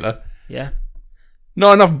this trailer. Yeah.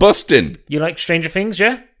 Not enough busting. You like Stranger Things,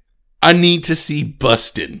 yeah? I need to see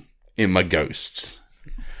busting in my ghosts.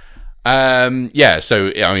 Yeah,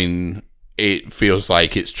 so, I mean, it feels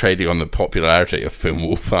like it's trading on the popularity of Film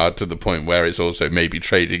Wolfhard to the point where it's also maybe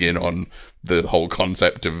trading in on the whole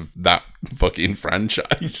concept of that fucking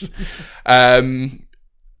franchise. I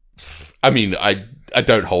mean, I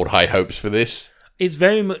don't hold high hopes for this. It's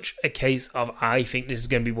very much a case of, I think this is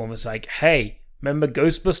going to be one that's like, hey, remember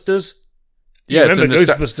Ghostbusters? Yeah, remember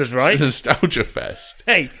Ghostbusters, right? It's a nostalgia fest.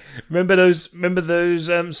 Hey, remember those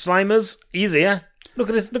Slimers? Easier. Look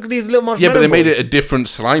at this. Look at these little marshmallow. Yeah, but they made it a different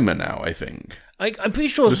Slimer now, I think. I'm pretty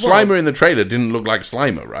sure the Slimer in the trailer didn't look like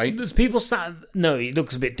Slimer, right? There's people no, it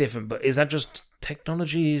looks a bit different, but is that just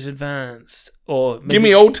technology is advanced? Or maybe, give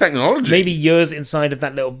me old technology. Maybe years inside of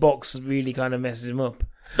that little box really kind of messes him up.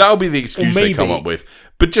 That'll be the excuse they come up with.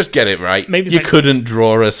 But just get it right. Maybe you couldn't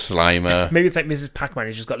draw a Slimer. Maybe it's like Mrs. Pac-Man.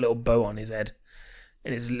 He's just got a little bow on his head.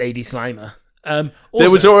 And it's Lady Slimer. Also, there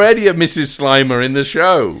was already a Mrs. Slimer in the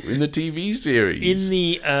show, in the TV series. In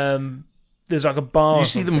the, there's like a bar. You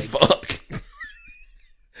see them fuck.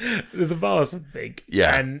 There's a bar or something.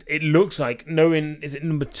 Yeah. And it looks like, is it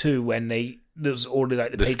number 2 when there's all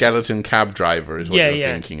like the pages. Skeleton cab driver is what you're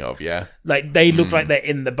thinking of, yeah? Like, they look like they're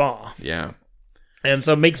in the bar. Yeah.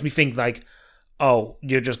 So it makes me think like, oh,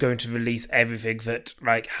 you're just going to release everything that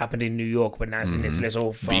like happened in New York, but now it's in this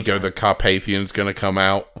little Vigo the Carpathian's going to come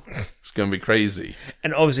out. It's going to be crazy.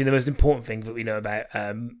 And obviously the most important thing that we know about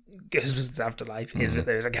Ghostbusters Afterlife is that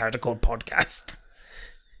there's a character called Podcast.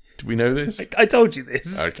 Do we know this? I told you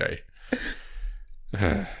this. Okay.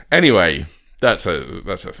 Anyway, that's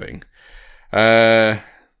a thing. Yeah,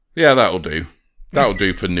 that'll do. That'll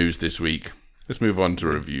do for news this week. Let's move on to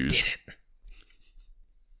reviews. Did it.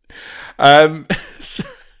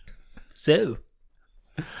 So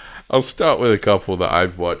I'll start with a couple that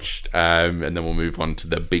I've watched, and then we'll move on to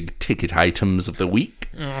the big ticket items of the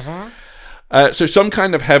week. So Some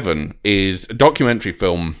Kind of Heaven is a documentary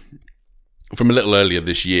film from a little earlier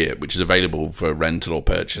this year, which is available for rental or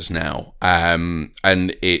purchase now. And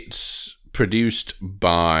it's produced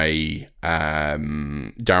by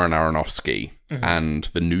Darren Aronofsky and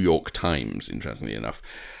the New York Times, interestingly enough.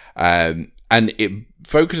 And it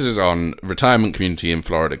focuses on a retirement community in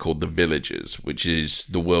Florida called The Villages, which is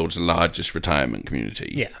the world's largest retirement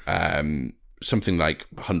community. Yeah. Something like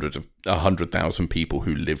 100,000 people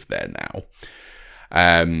who live there now.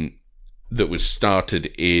 That was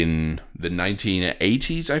started in the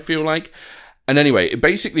 1980s, I feel like. And anyway, it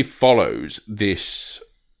basically follows this.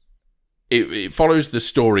 It follows the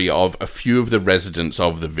story of a few of the residents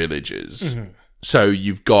of The Villages. So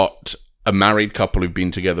you've got a married couple who've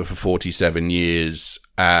been together for 47 years,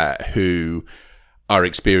 who are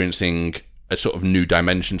experiencing a sort of new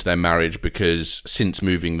dimension to their marriage because since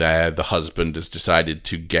moving there, the husband has decided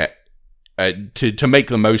to get to make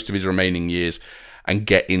the most of his remaining years and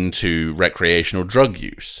get into recreational drug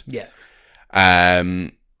use. Yeah.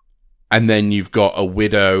 And then you've got a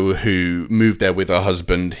widow who moved there with her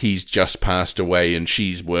husband. He's just passed away and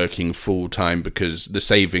she's working full time because the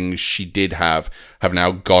savings she did have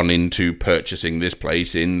now gone into purchasing this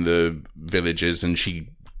place in The Villages, and she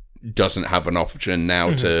doesn't have an option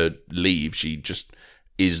now to leave. She just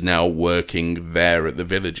is now working there at The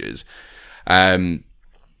Villages. And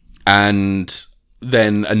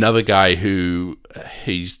then another guy who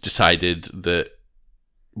he's decided that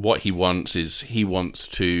what he wants is he wants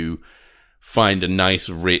to find a nice,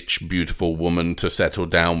 rich, beautiful woman to settle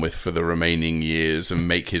down with for the remaining years and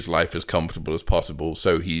make his life as comfortable as possible.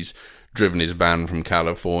 So he's driven his van from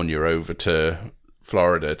California over to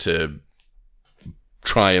Florida to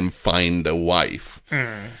try and find a wife.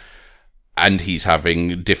 And he's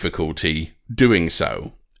having difficulty doing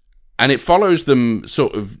so. And it follows them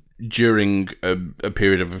sort of during a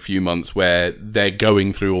period of a few months where they're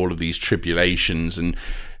going through all of these tribulations, and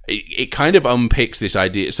it kind of unpicks this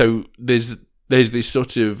idea. So there's there's this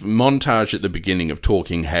sort of montage at the beginning of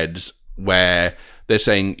Talking Heads where they're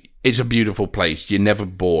saying, it's a beautiful place, you're never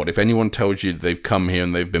bored. If anyone tells you they've come here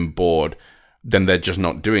and they've been bored, then they're just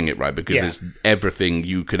not doing it right, because there's everything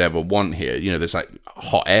you could ever want here. You know, there's like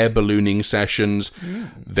hot air ballooning sessions,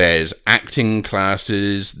 there's acting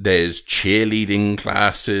classes, there's cheerleading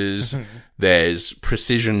classes, there's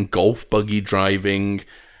precision golf buggy driving.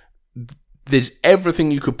 There's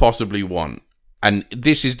everything you could possibly want. And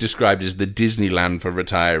this is described as the Disneyland for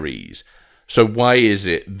retirees. So why is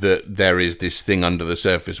it that there is this thing under the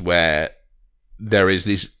surface where there is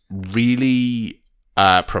this really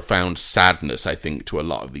profound sadness, I think, to a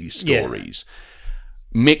lot of these stories,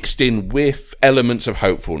 mixed in with elements of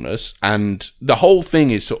hopefulness, and the whole thing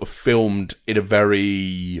is sort of filmed in a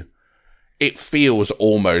very... It feels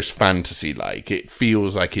almost fantasy-like. It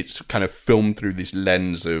feels like it's kind of filmed through this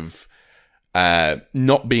lens of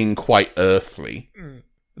not being quite earthly,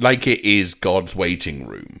 like it is God's waiting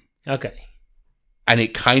room. Okay. And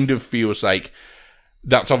it kind of feels like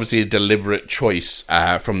that's obviously a deliberate choice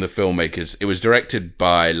from the filmmakers. It was directed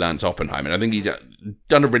by Lance Oppenheimer, and I think he's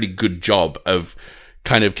done a really good job of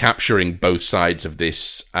kind of capturing both sides of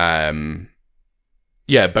this, both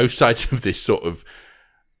sides of this sort of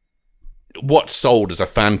what's sold as a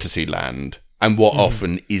fantasy land and what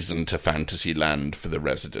often isn't a fantasy land for the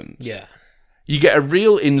residents. Yeah. You get a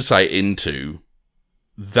real insight into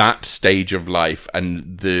that stage of life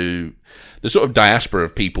and the sort of diaspora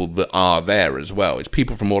of people that are there as well. It's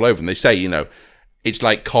people from all over, and they say, you know, it's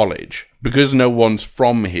like college. Because no one's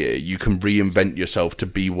from here, you can reinvent yourself to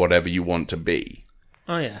be whatever you want to be.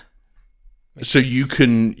 Oh, yeah. So you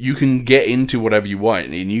can get into whatever you want,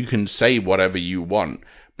 and you can say whatever you want,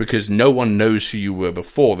 because no one knows who you were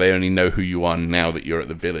before. They only know who you are now that you're at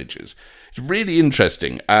the Villages. It's really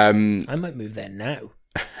interesting. I might move there now.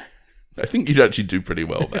 I think you'd actually do pretty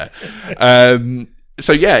well there.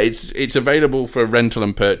 So yeah, it's available for rental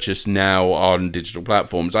and purchase now on digital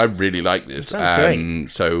platforms. I really like this. Sounds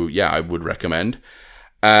great. So yeah, I would recommend.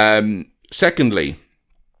 Secondly,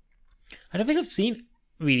 I don't think I've seen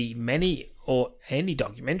really many or any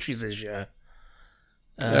documentaries this year.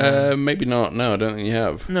 Maybe not. No, I don't think you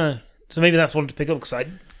have. No, so maybe that's one to pick up, because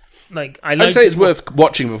I'd say it's worth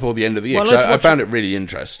watching before the end of the year. I found it really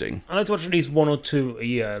interesting. I like to watch at least one or two a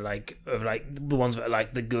year, of the ones that are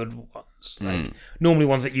like the good ones. Normally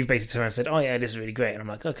ones that you've basically turned around and said, "Oh yeah, this is really great," and I'm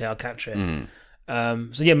like, "Okay, I'll catch it."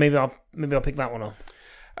 So yeah, maybe I'll pick that one up.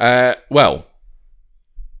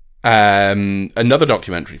 Another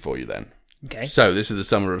documentary for you then. Okay. So this is The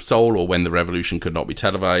Summer of Soul, or When the Revolution Could Not Be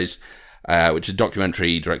Televised, which is a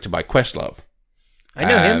documentary directed by Questlove. I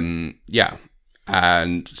know him. Yeah.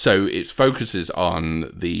 And so it focuses on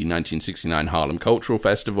the 1969 Harlem Cultural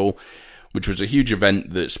Festival, which was a huge event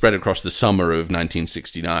that spread across the summer of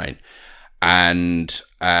 1969. And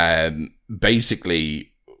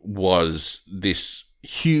basically was this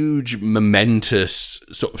huge, momentous,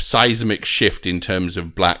 sort of seismic shift in terms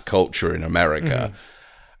of black culture in America.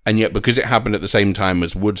 And yet, because it happened at the same time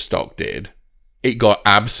as Woodstock did, it got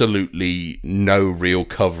absolutely no real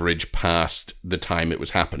coverage past the time it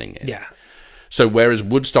was happening in. Yeah. So whereas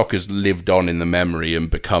Woodstock has lived on in the memory and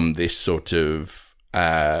become this sort of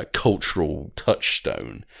cultural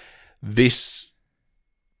touchstone, this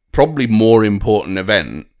probably more important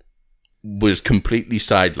event was completely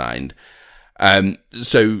sidelined.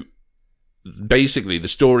 So basically the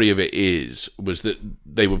story of it was that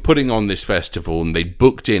they were putting on this festival and they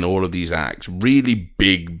booked in all of these acts, really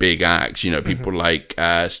big acts, you know, people like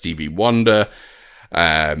Stevie Wonder,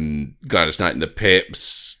 Gladys Knight and the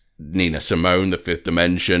Pips, Nina Simone, The Fifth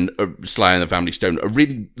Dimension, Sly and the Family Stone, a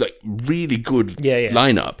really good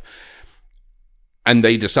lineup. And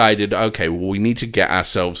they decided, okay, well, we need to get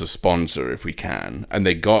ourselves a sponsor if we can. And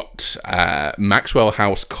they got Maxwell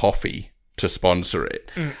House Coffee to sponsor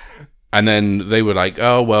it. And then they were like,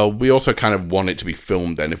 oh, well, we also kind of want it to be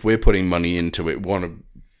filmed then. If we're putting money into it, we want to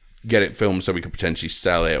get it filmed so we could potentially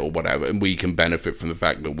sell it or whatever. And we can benefit from the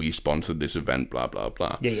fact that we sponsored this event, blah, blah,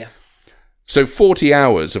 blah. Yeah. So 40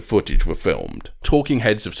 hours of footage were filmed. Talking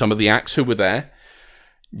heads of some of the acts who were there.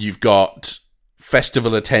 You've got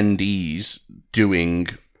festival attendees doing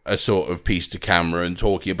a sort of piece to camera and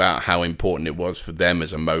talking about how important it was for them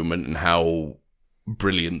as a moment and how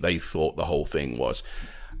brilliant they thought the whole thing was.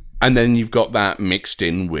 And then you've got that mixed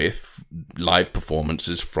in with live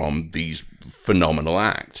performances from these phenomenal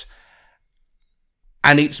acts.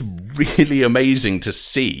 And it's really amazing to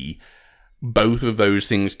see both of those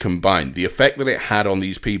things combined. The effect that it had on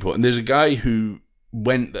these people. And there's a guy who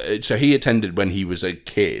so he attended when he was a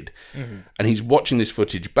kid, and he's watching this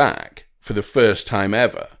footage back for the first time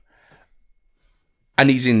ever. And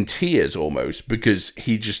he's in tears almost because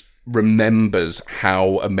he just remembers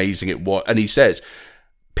how amazing it was. And he says,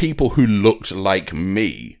 people who looked like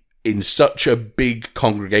me in such a big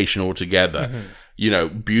congregation all together,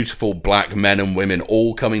 beautiful black men and women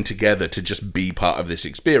all coming together to just be part of this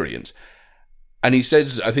experience. And he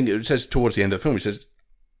says, I think it says towards the end of the film, he says,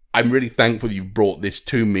 I'm really thankful you brought this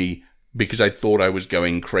to me because I thought I was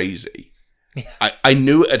going crazy. Yeah. I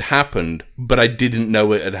knew it had happened, but I didn't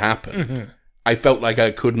know it had happened. I felt like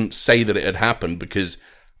I couldn't say that it had happened because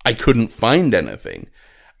I couldn't find anything.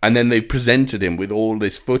 And then they presented him with all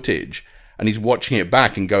this footage, and he's watching it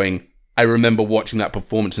back and going, I remember watching that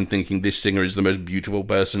performance and thinking this singer is the most beautiful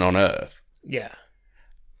person on earth. Yeah.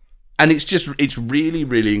 And it's really,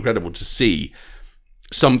 really incredible to see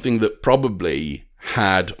something that probably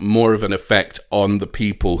had more of an effect on the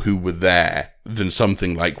people who were there than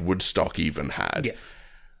something like Woodstock even had,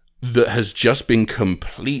 that has just been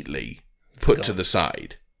completely put to the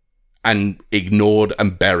side and ignored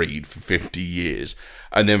and buried for 50 years.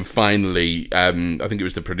 And then finally, I think it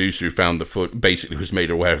was the producer who found basically was made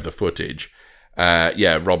aware of the footage.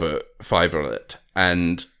 Robert Fiverlet,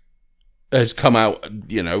 and has come out,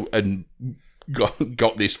 and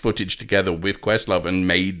got this footage together with Questlove and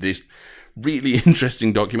made this really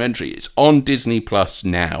interesting documentary. It's on Disney Plus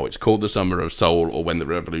now. It's called The Summer of Soul, or When the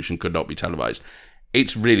Revolution Could Not Be Televised.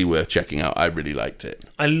 It's really worth checking out. I really liked it.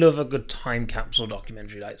 I love a good time capsule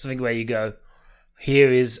documentary, like something where you go, here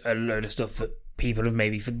is a load of stuff that people have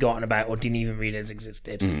maybe forgotten about or didn't even realize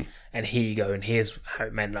existed, and here you go, and here's how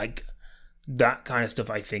it meant. Like, that kind of stuff,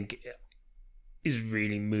 I think, is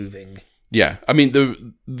really moving. Yeah, I mean,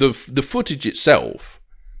 the footage itself,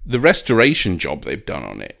 the restoration job they've done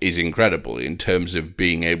on it is incredible in terms of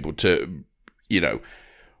being able to,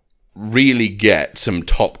 really get some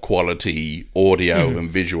top quality audio and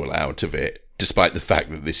visual out of it, despite the fact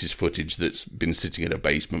that this is footage that's been sitting in a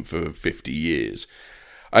basement for 50 years.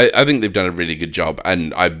 I think they've done a really good job,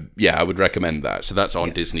 and I would recommend that. So that's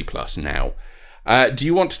on Disney Plus now. Do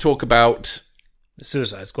you want to talk about The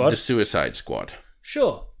Suicide Squad? The Suicide Squad.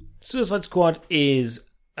 Sure. Suicide Squad is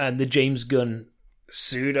the James Gunn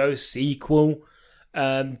pseudo sequel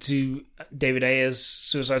to David Ayer's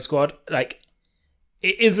Suicide Squad. Like,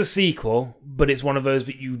 it is a sequel, but it's one of those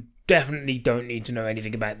that you definitely don't need to know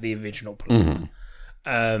anything about the original plot.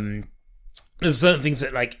 There's certain things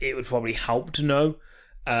that it would probably help to know.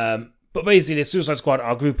 But basically, the Suicide Squad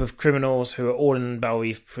are a group of criminals who are all in Belle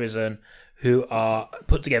Reef prison, who are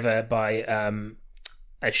put together by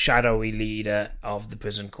a shadowy leader of the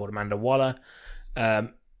prison called Amanda Waller,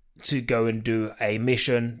 to go and do a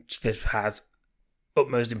mission that has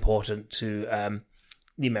utmost importance to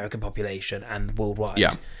the American population and worldwide.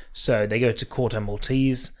 Yeah. So they go to Corto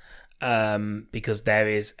Maltese because there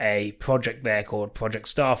is a project there called Project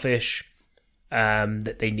Starfish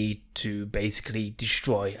that they need to basically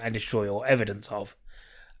destroy all evidence of.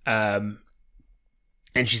 And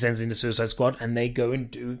she sends in the Suicide Squad, and they go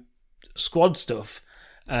and do squad stuff.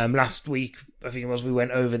 Last week, I think it was, we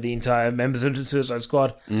went over the entire members of the Suicide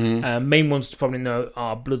Squad. Main ones to probably know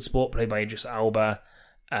are Bloodsport, played by Idris Elba,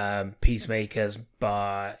 Peacemakers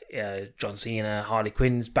by John Cena, Harley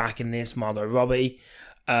Quinn's back in this, Margot Robbie,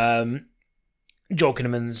 Joel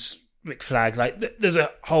Kinnaman's Rick Flag. There's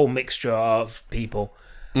a whole mixture of people.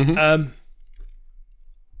 I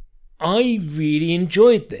really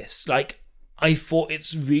enjoyed this. I thought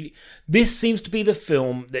this seems to be the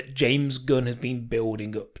film that James Gunn has been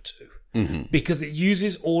building up to, because it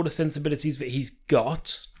uses all the sensibilities that he's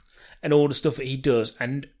got and all the stuff that he does.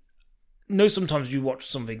 And sometimes you watch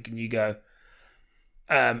something and you go,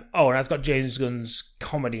 that's got James Gunn's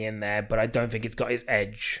comedy in there, but I don't think it's got his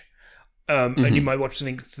edge. And you might watch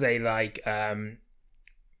something, say, like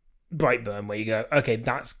Brightburn, where you go, okay,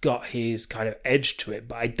 that's got his kind of edge to it,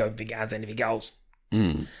 but I don't think it has anything else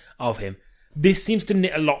of him. This seems to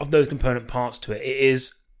knit a lot of those component parts to it. It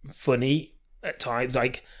is funny at times.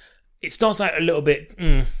 It starts out a little bit,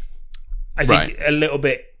 I think, a little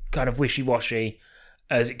bit kind of wishy-washy,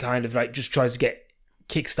 as it kind of just tries to get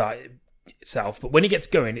kickstarted itself. But when it gets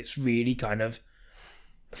going, it's really kind of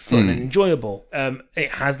fun and enjoyable.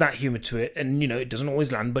 It has that humour to it, and it doesn't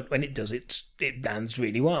always land, but when it does, it lands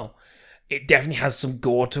really well. It definitely has some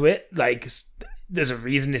gore to it. There's a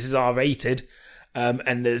reason this is R-rated,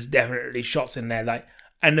 and there's definitely shots in there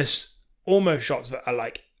and there's almost shots that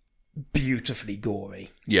are beautifully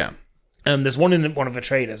gory. Yeah. There's one in one of the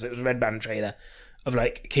trailers. It was a Red Band trailer of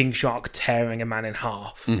King Shark tearing a man in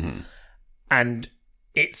half, and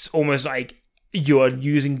it's almost like you are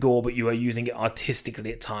using gore, but you are using it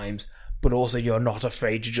artistically at times. but also you're not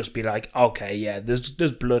afraid to just be like, okay, yeah, there's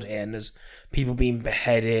blood here and there's people being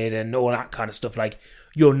beheaded and all that kind of stuff. Like,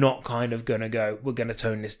 you're not kind of going to go, we're going to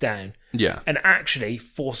tone this down. Yeah. And actually,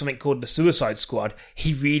 for something called the Suicide Squad,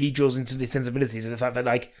 he really draws into the sensibilities of the fact that,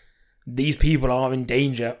 like, these people are in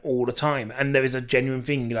danger all the time. And there is a genuine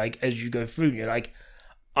thing, like, as you go through, you're like,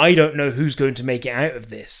 I don't know who's going to make it out of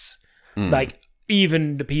this. Like,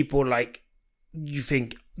 even the people, like, you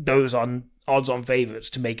think those on odds-on favourites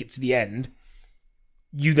to make it to the end,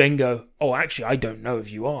 you then go, oh, actually, I don't know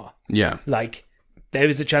if you are. Yeah. Like, there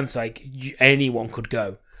is a chance, like, anyone could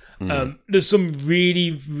go. There's some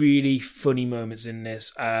really, really funny moments in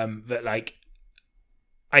this that, like,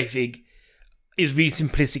 I think is really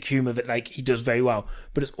simplistic humour that, like, he does very well.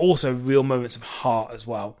 But it's also real moments of heart as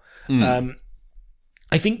well.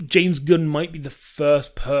 I think James Gunn might be the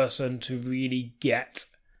first person to really get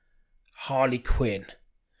Harley Quinn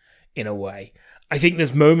in a way. I think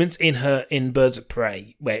there's moments in Birds of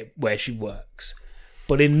Prey where she works.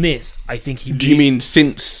 But in this, I think he... Do you mean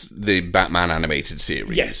since the Batman animated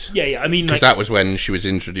series? Yes. Yeah. I mean, because that was when she was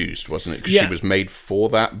introduced, wasn't it? Because she was made for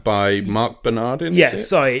that by Mark Bernardin. Yes,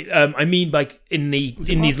 sorry. I mean, like, in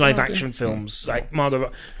these live action films, like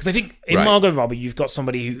Margot... Because I think in Margot Robbie, you've got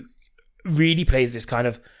somebody who really plays this kind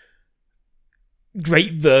of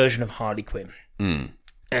great version of Harley Quinn.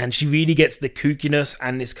 And she really gets the kookiness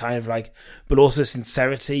and this kind of, like, but also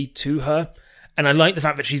sincerity to her. And I like the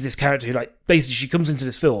fact that she's this character who, like, basically she comes into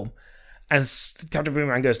this film and Captain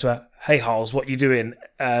Boomerang goes to her, hey, Harles, what you doing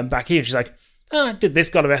back here? And she's like, did this,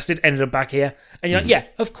 got arrested, ended up back here. And you're like, yeah,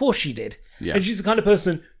 of course she did. Yeah. And she's the kind of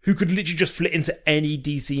person who could literally just flit into any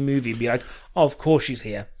DC movie and be like, oh, of course she's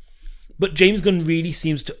here. But James Gunn really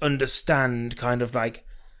seems to understand kind of, like,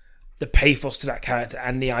 the pathos to that character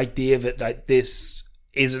and the idea that, like, this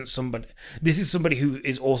is somebody who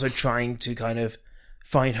is also trying to kind of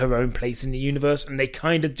find her own place in the universe, and they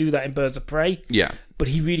kind of do that in Birds of Prey. Yeah. But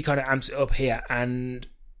he really kind of amps it up here, and,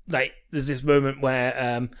 like, there's this moment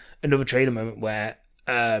where, another trailer moment where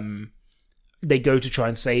they go to try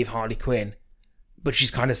and save Harley Quinn, but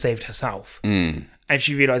she's kind of saved herself. And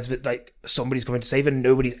she realizes that, like, somebody's coming to save her, and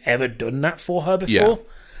nobody's ever done that for her before. Yeah.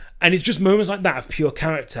 And it's just moments like that of pure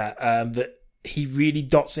character that he really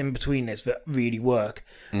dots in between this that really work.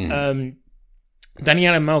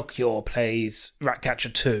 Daniela Melchior plays Ratcatcher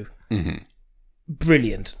 2.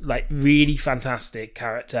 Brilliant. Like, really fantastic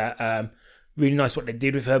character. Really nice what they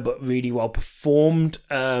did with her, but really well performed.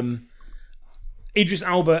 Idris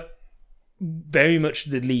Elba, very much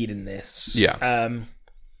the lead in this. Yeah.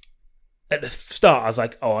 At the start, I was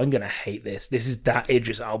like, oh, I'm going to hate this. This is that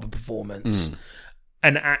Idris Elba performance.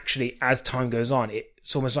 And actually, as time goes on, it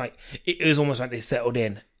is almost like they settled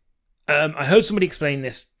in. I heard somebody explain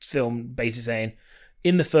this film basically saying,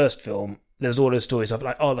 in the first film, there's all those stories of,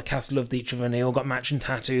 like, oh, the cast loved each other and they all got matching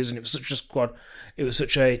tattoos and it was such a squad, it was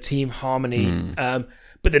such a team harmony.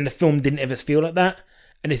 But then the film didn't ever feel like that.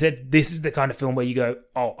 And they said, this is the kind of film where you go,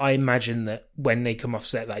 oh, I imagine that when they come off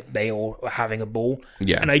set, like, they all are having a ball.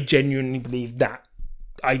 Yeah. And I genuinely believe that.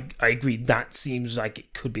 I agree, that seems like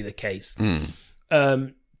it could be the case.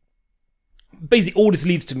 Basically, all this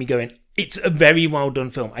leads to me going, it's a very well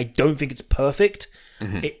done film. I don't think it's perfect.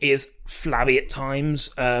 It is flabby at times.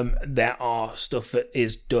 There are stuff that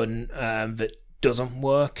is done that doesn't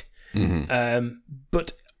work.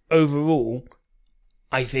 But overall,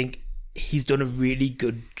 I think he's done a really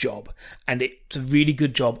good job. And it's a really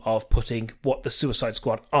good job of putting what the Suicide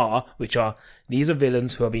Squad are, which are, these are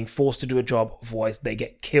villains who are being forced to do a job, otherwise they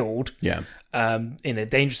get killed in a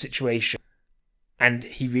dangerous situation. And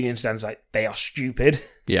he really understands, like, they are stupid.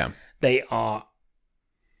 Yeah. They are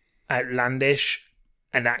outlandish.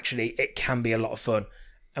 And actually, it can be a lot of fun.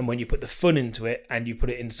 And when you put the fun into it, and you put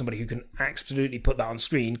it into somebody who can absolutely put that on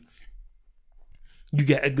screen, you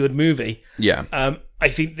get a good movie. Yeah. I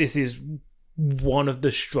think this is one of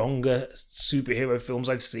the stronger superhero films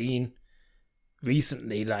I've seen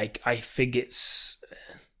recently. Like, I think it's...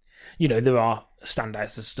 there are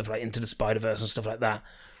standouts and stuff like Into the Spider-Verse and stuff like that.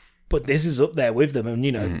 But this is up there with them.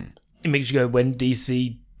 And, it makes you go, when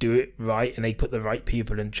DC do it right and they put the right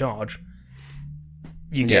people in charge,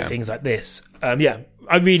 you get things like this. I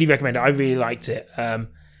really recommend it. I really liked it. And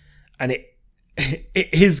it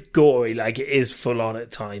is gory. Like, it is full on at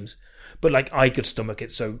times. But, like, I could stomach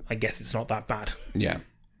it, so I guess it's not that bad. Yeah.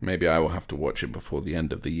 Maybe I will have to watch it before the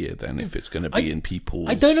end of the year then, if it's going to be in people's...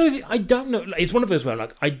 I don't know. Like, it's one of those where,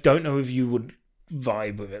 like, I don't know if you would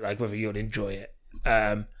vibe with it, like, whether you'd enjoy it.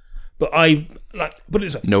 But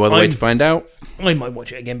it's like, no other way to find out. I might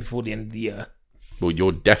watch it again before the end of the year. Well,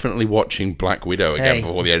 you're definitely watching Black Widow again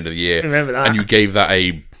before the end of the year. Remember that. And you gave that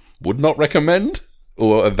a would not recommend?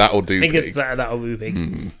 or that'll do. I think it's that'll do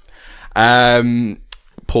pig.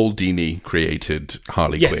 Paul Dini created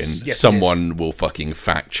Harley Quinn. Yes, someone will fucking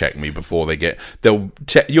fact check me before they get. They'll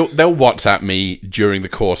WhatsApp me during the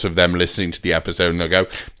course of them listening to the episode, and they'll go,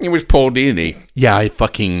 "It was Paul Dini." Yeah, I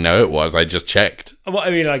fucking know it was. I just checked. What I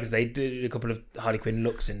really like is they did a couple of Harley Quinn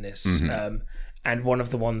looks in this, and one of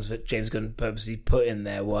the ones that James Gunn purposely put in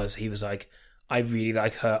there was he was like, "I really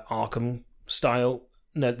like her Arkham style,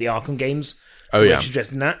 the Arkham games." Oh yeah, she's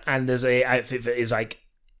dressed in that, and there's a outfit that is like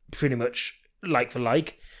pretty much like for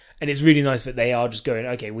like. And it's really nice that they are just going,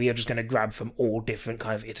 okay, we are just going to grab from all different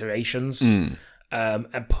kind of iterations and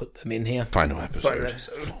put them in here. Final episode.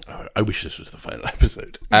 I wish this was the final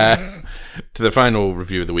episode. To the final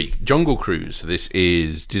review of the week, Jungle Cruise. This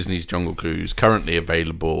is Disney's Jungle Cruise, currently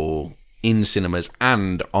available in cinemas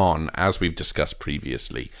and on, as we've discussed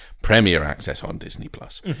previously, Premier Access on Disney+.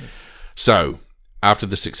 So, after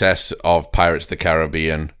the success of Pirates of the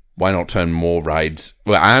Caribbean, why not turn more rides?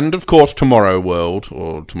 Well, and of course, Tomorrow World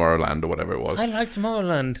or Tomorrowland or whatever it was. I like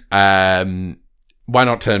Tomorrowland. Why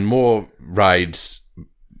not turn more rides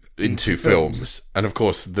into films? And of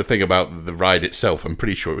course, the thing about the ride itself, I'm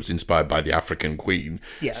pretty sure it was inspired by the African Queen.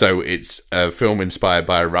 Yeah. So it's a film inspired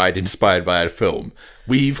by a ride inspired by a film.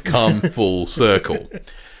 We've come full circle.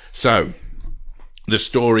 So the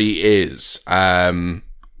story is Dr.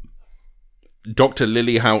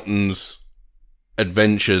 Lily Houghton's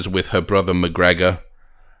adventures with her brother McGregor.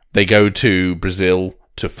 They go to Brazil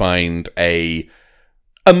to find a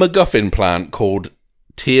MacGuffin plant called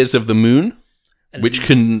Tears of the Moon, which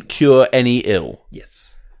can cure any ill.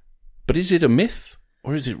 Yes. But is it a myth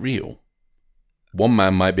or is it real? One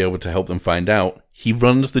man might be able to help them find out. He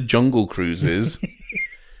runs the Jungle Cruises,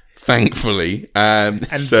 thankfully. And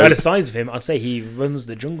by the size of him, I'd say he runs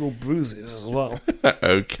the Jungle Bruises as well.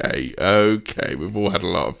 Okay. We've all had a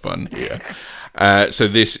lot of fun here. So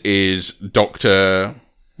this is Dr.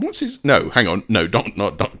 What's his... No, hang on. No,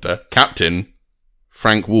 not Doctor. Captain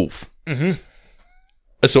Frank Wolf. Mm-hmm.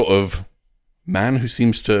 A sort of man who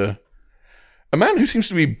seems to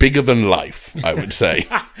be bigger than life, I would say.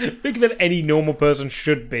 Bigger than any normal person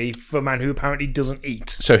should be for a man who apparently doesn't eat.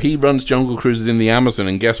 So he runs Jungle Cruises in the Amazon,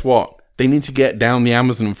 and guess what? They need to get down the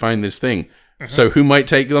Amazon and find this thing. Mm-hmm. So who might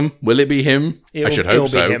take them? Will it be him? I should hope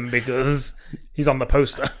so. It'll be him because he's on the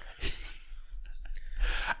poster.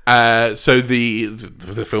 So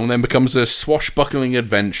the film then becomes a swashbuckling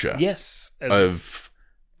adventure. Yes. Of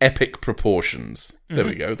epic proportions. Mm-hmm. There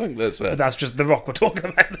we go. I think that's just The Rock we're talking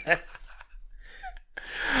about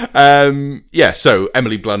there. So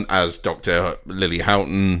Emily Blunt as Dr. Lily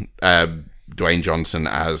Houghton, Dwayne Johnson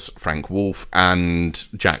as Frank Wolf, and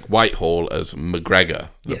Jack Whitehall as McGregor,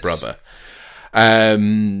 the brother.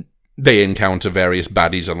 They encounter various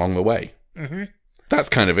baddies along the way. Mm-hmm. That's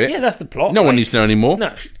kind of it. Yeah, that's the plot. No one needs to know any more.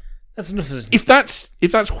 No, that's enough. If that's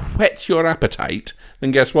whet your appetite,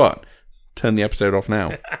 then guess what? Turn the episode off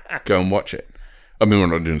now. Go and watch it. I mean, we're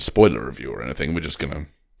not doing a spoiler review or anything. We're just gonna.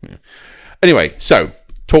 Yeah. Anyway, so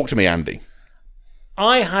talk to me, Andy.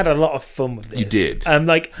 I had a lot of fun with this. You did.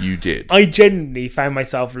 You did. I genuinely found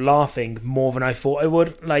myself laughing more than I thought I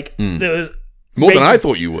would. There was. More than I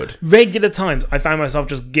thought you would. Regular times, I found myself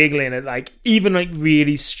just giggling at even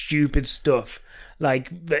really stupid stuff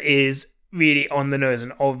that is really on the nose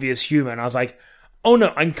and obvious humor. And I was like, oh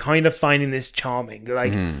no, I'm kind of finding this charming.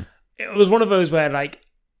 It was one of those where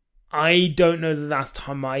I don't know the last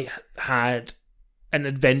time I had an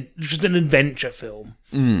adventure film.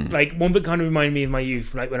 One that kind of reminded me of my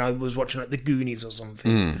youth, when I was watching The Goonies or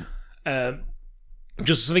something.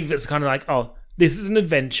 Just something that's kind of oh, this is an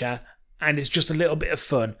adventure. And it's just a little bit of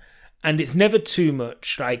fun. And it's never too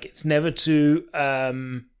much. It's never too...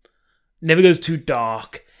 never goes too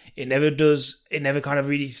dark. It never kind of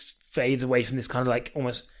really fades away from this kind of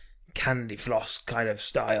almost candy floss kind of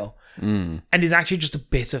style. And it's actually just a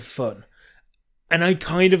bit of fun. And I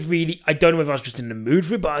kind of really... I don't know if I was just in the mood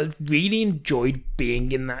for it, but I really enjoyed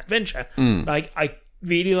being in that adventure. I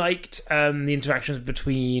really liked the interactions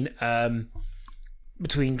between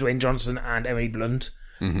Dwayne Johnson and Emily Blunt.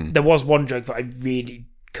 Mm-hmm. There was one joke that I really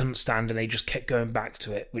couldn't stand, and they just kept going back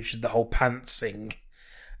to it, which is the whole pants thing.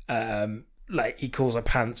 He calls her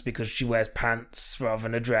pants because she wears pants rather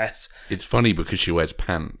than a dress. It's funny because she wears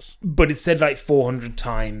pants. But it's said 400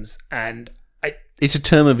 times, and it's a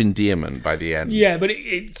term of endearment by the end. Yeah, but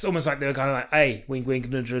it's almost like they were kind of hey, wink, wink,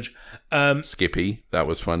 nudge, nudge. Skippy, that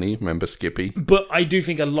was funny. Remember Skippy? But I do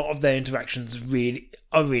think a lot of their interactions are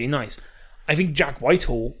really nice. I think Jack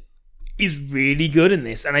Whitehall is really good in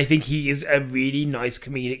this, and I think he is a really nice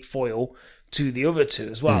comedic foil to the other two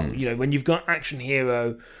as well. When you've got action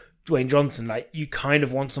hero Dwayne Johnson, like, you kind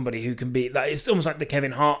of want somebody who can be, like, it's almost like the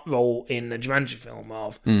Kevin Hart role in a Jumanji film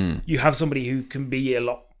of, you have somebody who can be a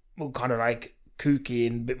lot more kind of like kooky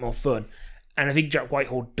and a bit more fun. And I think Jack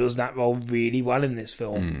Whitehall does that role really well in this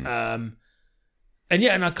film. And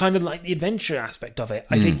I kind of like the adventure aspect of it.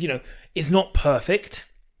 I think, it's not perfect,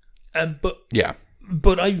 but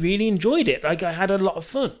I really enjoyed it. Like, I had a lot of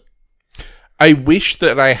fun. I wish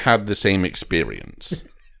that I had the same experience.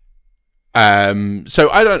 So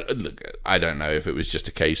I don't know if it was just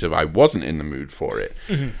a case of I wasn't in the mood for it.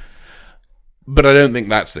 But I don't think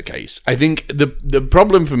that's the case. I think the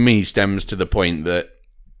problem for me stems to the point that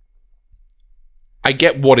I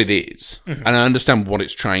get what it is, and I understand what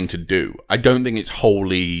it's trying to do. I don't think it's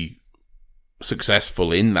wholly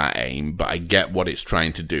successful in that aim, but I get what it's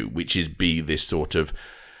trying to do, which is be this sort of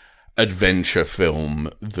adventure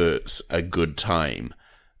film that's a good time.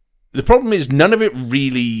 The problem is none of it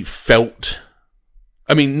really felt...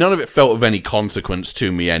 I mean, none of it felt of any consequence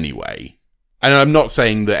to me anyway. And I'm not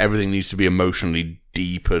saying that everything needs to be emotionally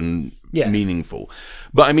deep and meaningful.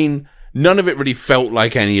 But, I mean, none of it really felt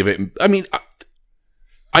like any of it... I mean,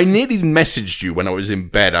 I nearly messaged you when I was in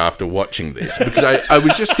bed after watching this, because I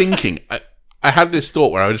was just thinking... I had this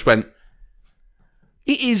thought where I just went,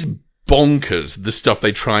 it is bonkers, the stuff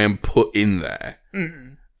they try and put in there.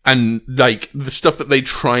 And, like, the stuff that they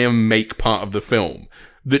try and make part of the film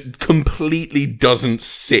that completely doesn't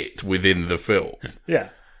sit within the film. Yeah.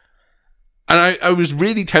 And I was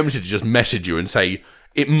really tempted to just message you and say,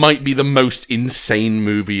 it might be the most insane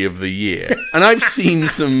movie of the year. And I've seen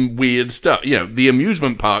some weird stuff. The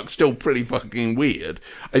amusement park's still pretty fucking weird.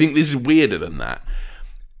 I think this is weirder than that.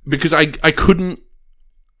 Because I couldn't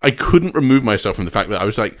remove myself from the fact that I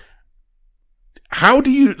was like, how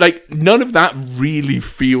do you, like, none of that really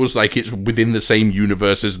feels like it's within the same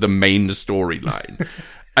universe as the main storyline.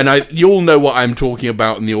 And you'll know what I'm talking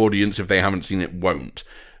about, and the audience, if they haven't seen it, won't.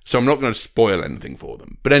 So I'm not going to spoil anything for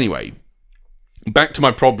them. But anyway, back to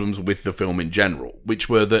my problems with the film in general, which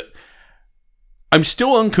were that I'm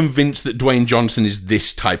still unconvinced that Dwayne Johnson is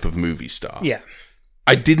this type of movie star. Yeah.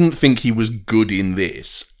 I didn't think he was good in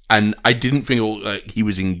this, and I didn't feel like he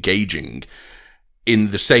was engaging in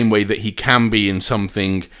the same way that he can be in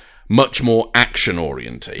something much more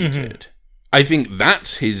action-orientated. I think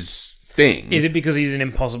that's his thing. Is it because he's an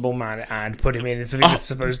impossible man and put him in something that's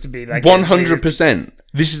supposed to be like... 100%.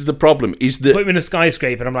 This is the problem, is that... Put him in a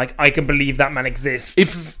skyscraper and I'm like, I can believe that man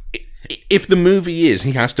exists. If the movie is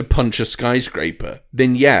he has to punch a skyscraper,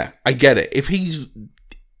 then yeah, I get it. If he's...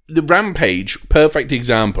 The Rampage, perfect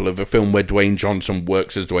example of a film where Dwayne Johnson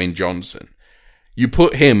works as Dwayne Johnson. You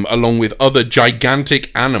put him along with other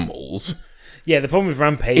gigantic animals... Yeah, the problem with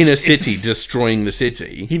Rampage... in a city, destroying the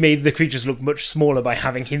city. He made the creatures look much smaller by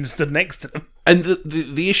having him stood next to them. And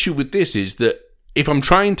the issue with this is that if I'm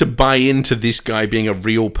trying to buy into this guy being a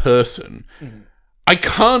real person, I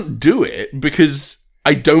can't do it because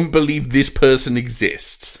I don't believe this person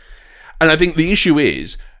exists. And I think the issue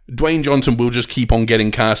is... Dwayne Johnson will just keep on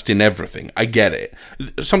getting cast in everything. I get it.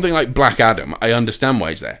 Something like Black Adam, I understand why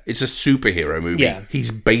he's there. It's a superhero movie. Yeah.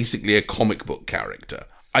 He's basically a comic book character.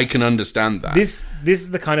 I can understand that. This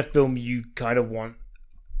is the kind of film you kind of want,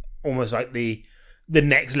 almost like the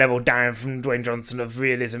next level down from Dwayne Johnson of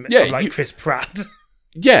realism, of like Chris Pratt.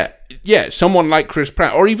 Yeah, someone like Chris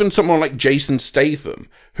Pratt, or even someone like Jason Statham,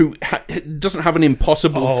 who doesn't have an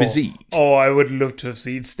impossible physique. Oh, I would love to have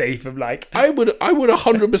seen Statham. Like, I would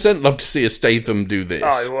 100% love to see a Statham do this.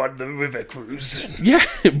 I want the river cruise. Yeah,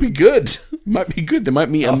 it'd be good. Might be good. They might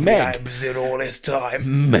meet a Meg. In all this time,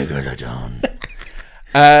 Megalodon.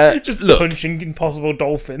 Just look, punching impossible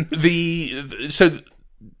dolphins.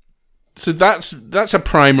 So that's a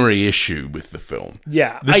primary issue with the film.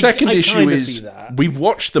 Yeah. The second issue is we've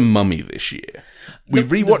watched The Mummy this year. We've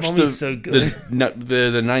rewatched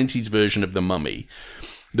the 90s version of The Mummy,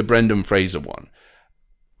 the Brendan Fraser one.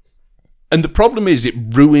 And the problem is it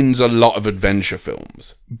ruins a lot of adventure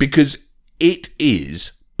films because it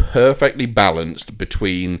is perfectly balanced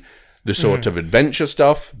between the sort of adventure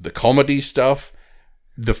stuff, the comedy stuff,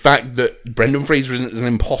 the fact that Brendan Fraser is an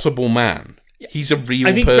impossible man. He's a real person.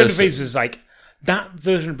 I think Brendan Fraser is like... That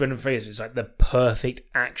version of Brendan Fraser is like the perfect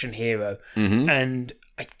action hero. And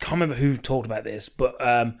I can't remember who talked about this, but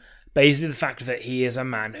basically the fact that he is a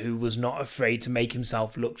man who was not afraid to make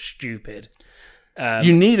himself look stupid.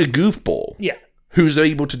 You need a goofball. Yeah. Who's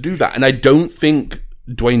able to do that. And I don't think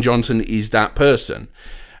Dwayne Johnson is that person.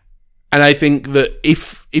 And I think that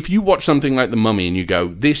if you watch something like The Mummy and you go,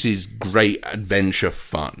 this is great adventure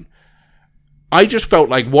fun... I just felt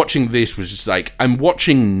like watching this was just like, I'm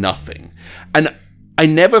watching nothing. And I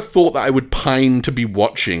never thought that I would pine to be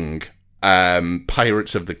watching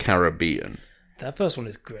Pirates of the Caribbean. That first one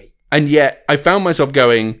is great. And yet, I found myself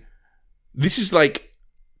going, this is like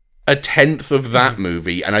a tenth of that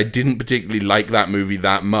movie, and I didn't particularly like that movie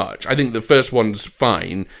that much. I think the first one's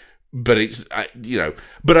fine, but it's,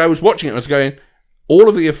 but I was watching it and I was going, all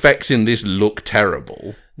of the effects in this look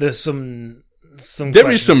terrible. There's some there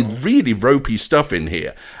is some really ropey stuff in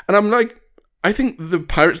here. And I'm like, I think the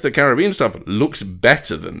Pirates of the Caribbean stuff looks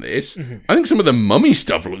better than this. I think some of the Mummy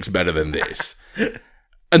stuff looks better than this.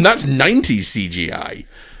 And that's 90s CGI.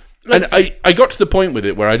 And I got to the point with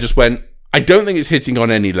it where I just went, I don't think it's hitting on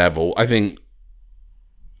any level. I didn't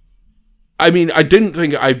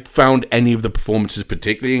think I found any of the performances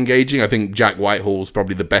particularly engaging. I think Jack Whitehall's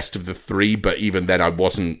probably the best of the three, but even then I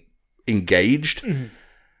wasn't engaged. And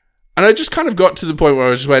I just kind of got to the point where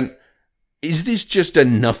I just went, is this just a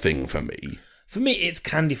nothing for me? For me, it's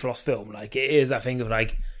candy floss film. Like, it is that thing of,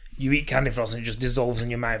 like, you eat candy floss and it just dissolves in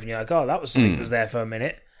your mouth and you're like, oh, that was something that was there for a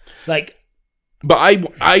minute. Like... But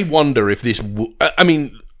I wonder if this...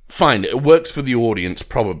 fine, it works for the audience,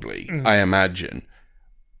 probably, I imagine.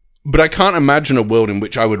 But I can't imagine a world in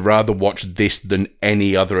which I would rather watch this than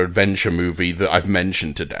any other adventure movie that I've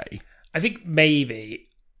mentioned today. I think maybe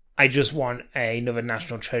I just want another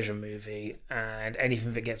National Treasure movie, and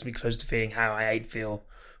anything that gets me close to feeling how I'd feel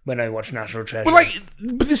when I watch National Treasure. Well,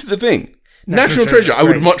 but this is the thing. National Treasure, I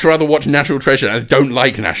would much rather watch National Treasure. I don't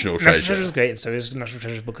like National Treasure. National Treasure is great, and so is National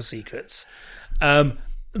Treasure's Book of Secrets.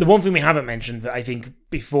 The one thing we haven't mentioned that I think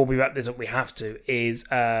before we wrap this up we have to is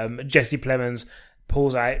Jesse Plemons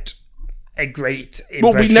pulls out a great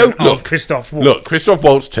impression of Christoph Waltz. Look, Christoph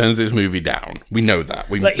Waltz turns this movie down. We know that.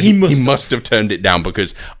 He must have turned it down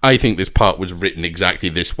because I think this part was written exactly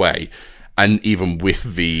this way. And even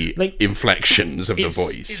with the inflections of the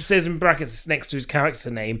voice. It says in brackets next to his character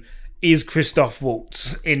name, is Christoph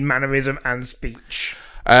Waltz in mannerism and speech.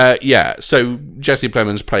 So Jesse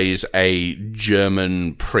Plemons plays a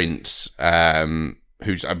German prince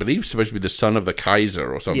who's, I believe, supposed to be the son of the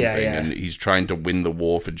Kaiser or something, and he's trying to win the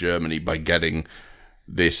war for Germany by getting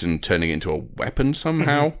this and turning it into a weapon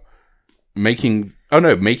somehow, making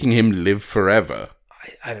him live forever.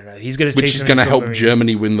 I don't know. He's going to, which is going to help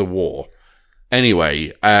Germany win the war.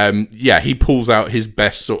 Anyway, he pulls out his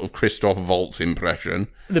best sort of Christoph Waltz impression.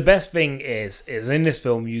 The best thing is in this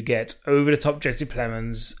film you get over-the-top Jesse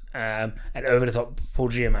Plemons and over-the-top Paul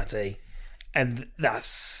Giamatti, and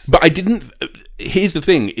that's... But here's the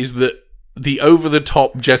thing, is that the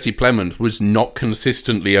over-the-top Jesse Plemons was not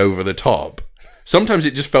consistently over-the-top. Sometimes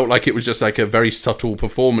it just felt like it was just like a very subtle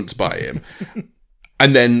performance by him.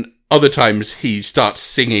 And then... other times he starts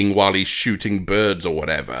singing while he's shooting birds or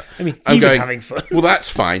whatever. I mean, he was having fun. Well, that's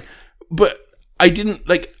fine. But I didn't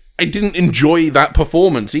enjoy that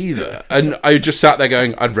performance either. And I just sat there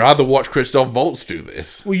going, I'd rather watch Christoph Waltz do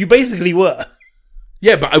this. Well, you basically were.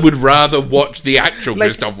 Yeah, but I would rather watch the actual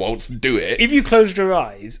Christoph Waltz do it. If you closed your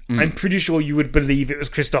eyes, I'm pretty sure you would believe it was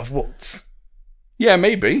Christoph Waltz. Yeah,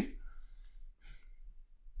 maybe.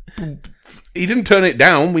 He didn't turn it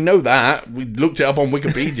down, we know that. We looked it up on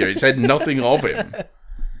Wikipedia. It said nothing of him.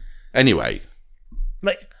 Anyway.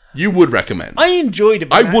 You would recommend. I enjoyed it.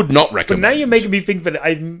 I would not recommend. But now you're making me think that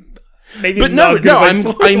I'm...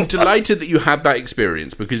 I'm delighted that you had that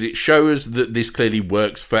experience because it shows that this clearly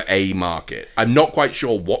works for a market. I'm not quite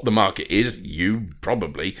sure what the market is. You,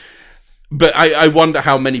 probably. But I wonder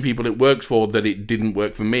how many people it works for that it didn't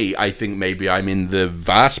work for me. I think maybe I'm in the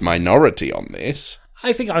vast minority on this.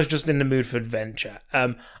 I think I was just in the mood for adventure.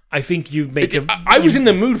 I think you make I was in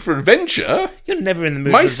the mood for adventure. You're never in the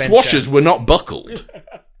mood for adventure. My swashers were not buckled.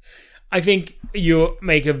 I think you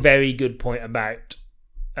make a very good point about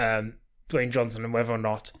Dwayne Johnson and whether or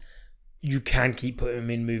not you can keep putting him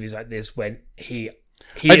in movies like this when I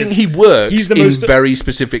think he works in very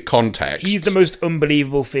specific contexts. He's the most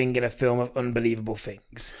unbelievable thing in a film of unbelievable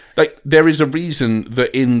things. Like, there is a reason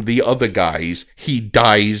that in The Other Guys, he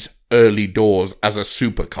dies early doors as a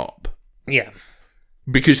super cop. Yeah.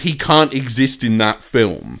 Because he can't exist in that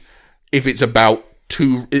film if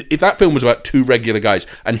that film was about two regular guys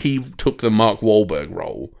and he took the Mark Wahlberg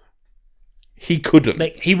role. He couldn't.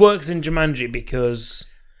 He works in Jumanji because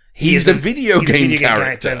he's a video game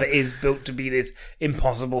character that is built to be this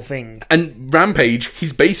impossible thing. And Rampage,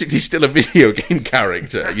 he's basically still a video game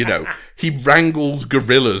character, He wrangles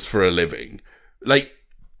gorillas for a living.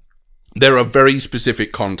 There are very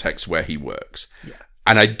specific contexts where he works. Yeah.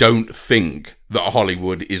 And I don't think that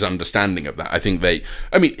Hollywood is understanding of that. I think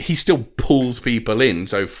he still pulls people in,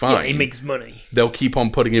 so fine. Yeah, he makes money. They'll keep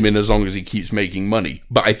on putting him in as long as he keeps making money.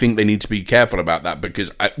 But I think they need to be careful about that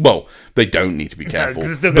because, they don't need to be careful.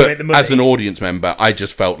 No, but as an audience member, I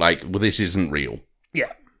just felt like, this isn't real.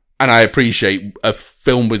 Yeah. And I appreciate a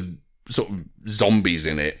film with sort of zombies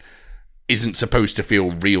in it isn't supposed to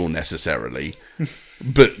feel real necessarily,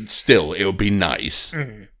 but still, it would be nice.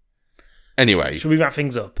 Anyway. Should we wrap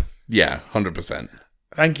things up? Yeah, 100%.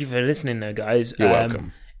 Thank you for listening, though, guys. You're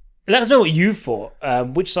welcome. Let us know what you thought.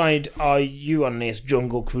 Which side are you on this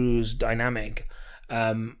Jungle Cruise dynamic?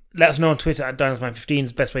 Let us know on Twitter at DinosaurMan15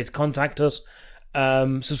 is the best way to contact us.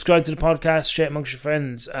 Subscribe to the podcast, share it amongst your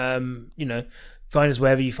friends. Find us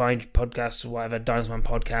wherever you find podcasts or whatever, Dinosaur Man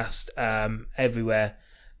Podcast, everywhere.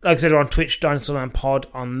 Like I said, we're on Twitch, Dinosaur Man Pod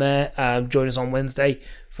on there. Join us on Wednesday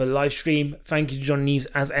for the live stream. Thank you to John Neves,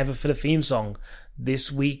 as ever, for the theme song.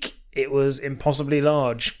 This week, it was Impossibly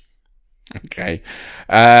Large. Okay.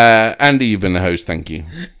 Andy, you've been the host. Thank you.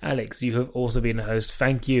 Alex, you have also been the host.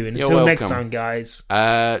 Thank you. And You're until welcome. next time, guys.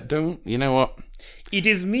 You know what? It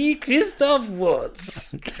is me, Christoph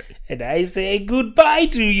Woods. Okay. And I say goodbye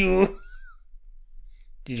to you.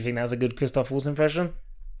 Did you think that was a good Christoph Waltz impression?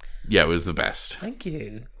 Yeah, it was the best. Thank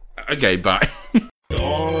you. Okay, bye.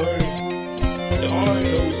 Dinosaur.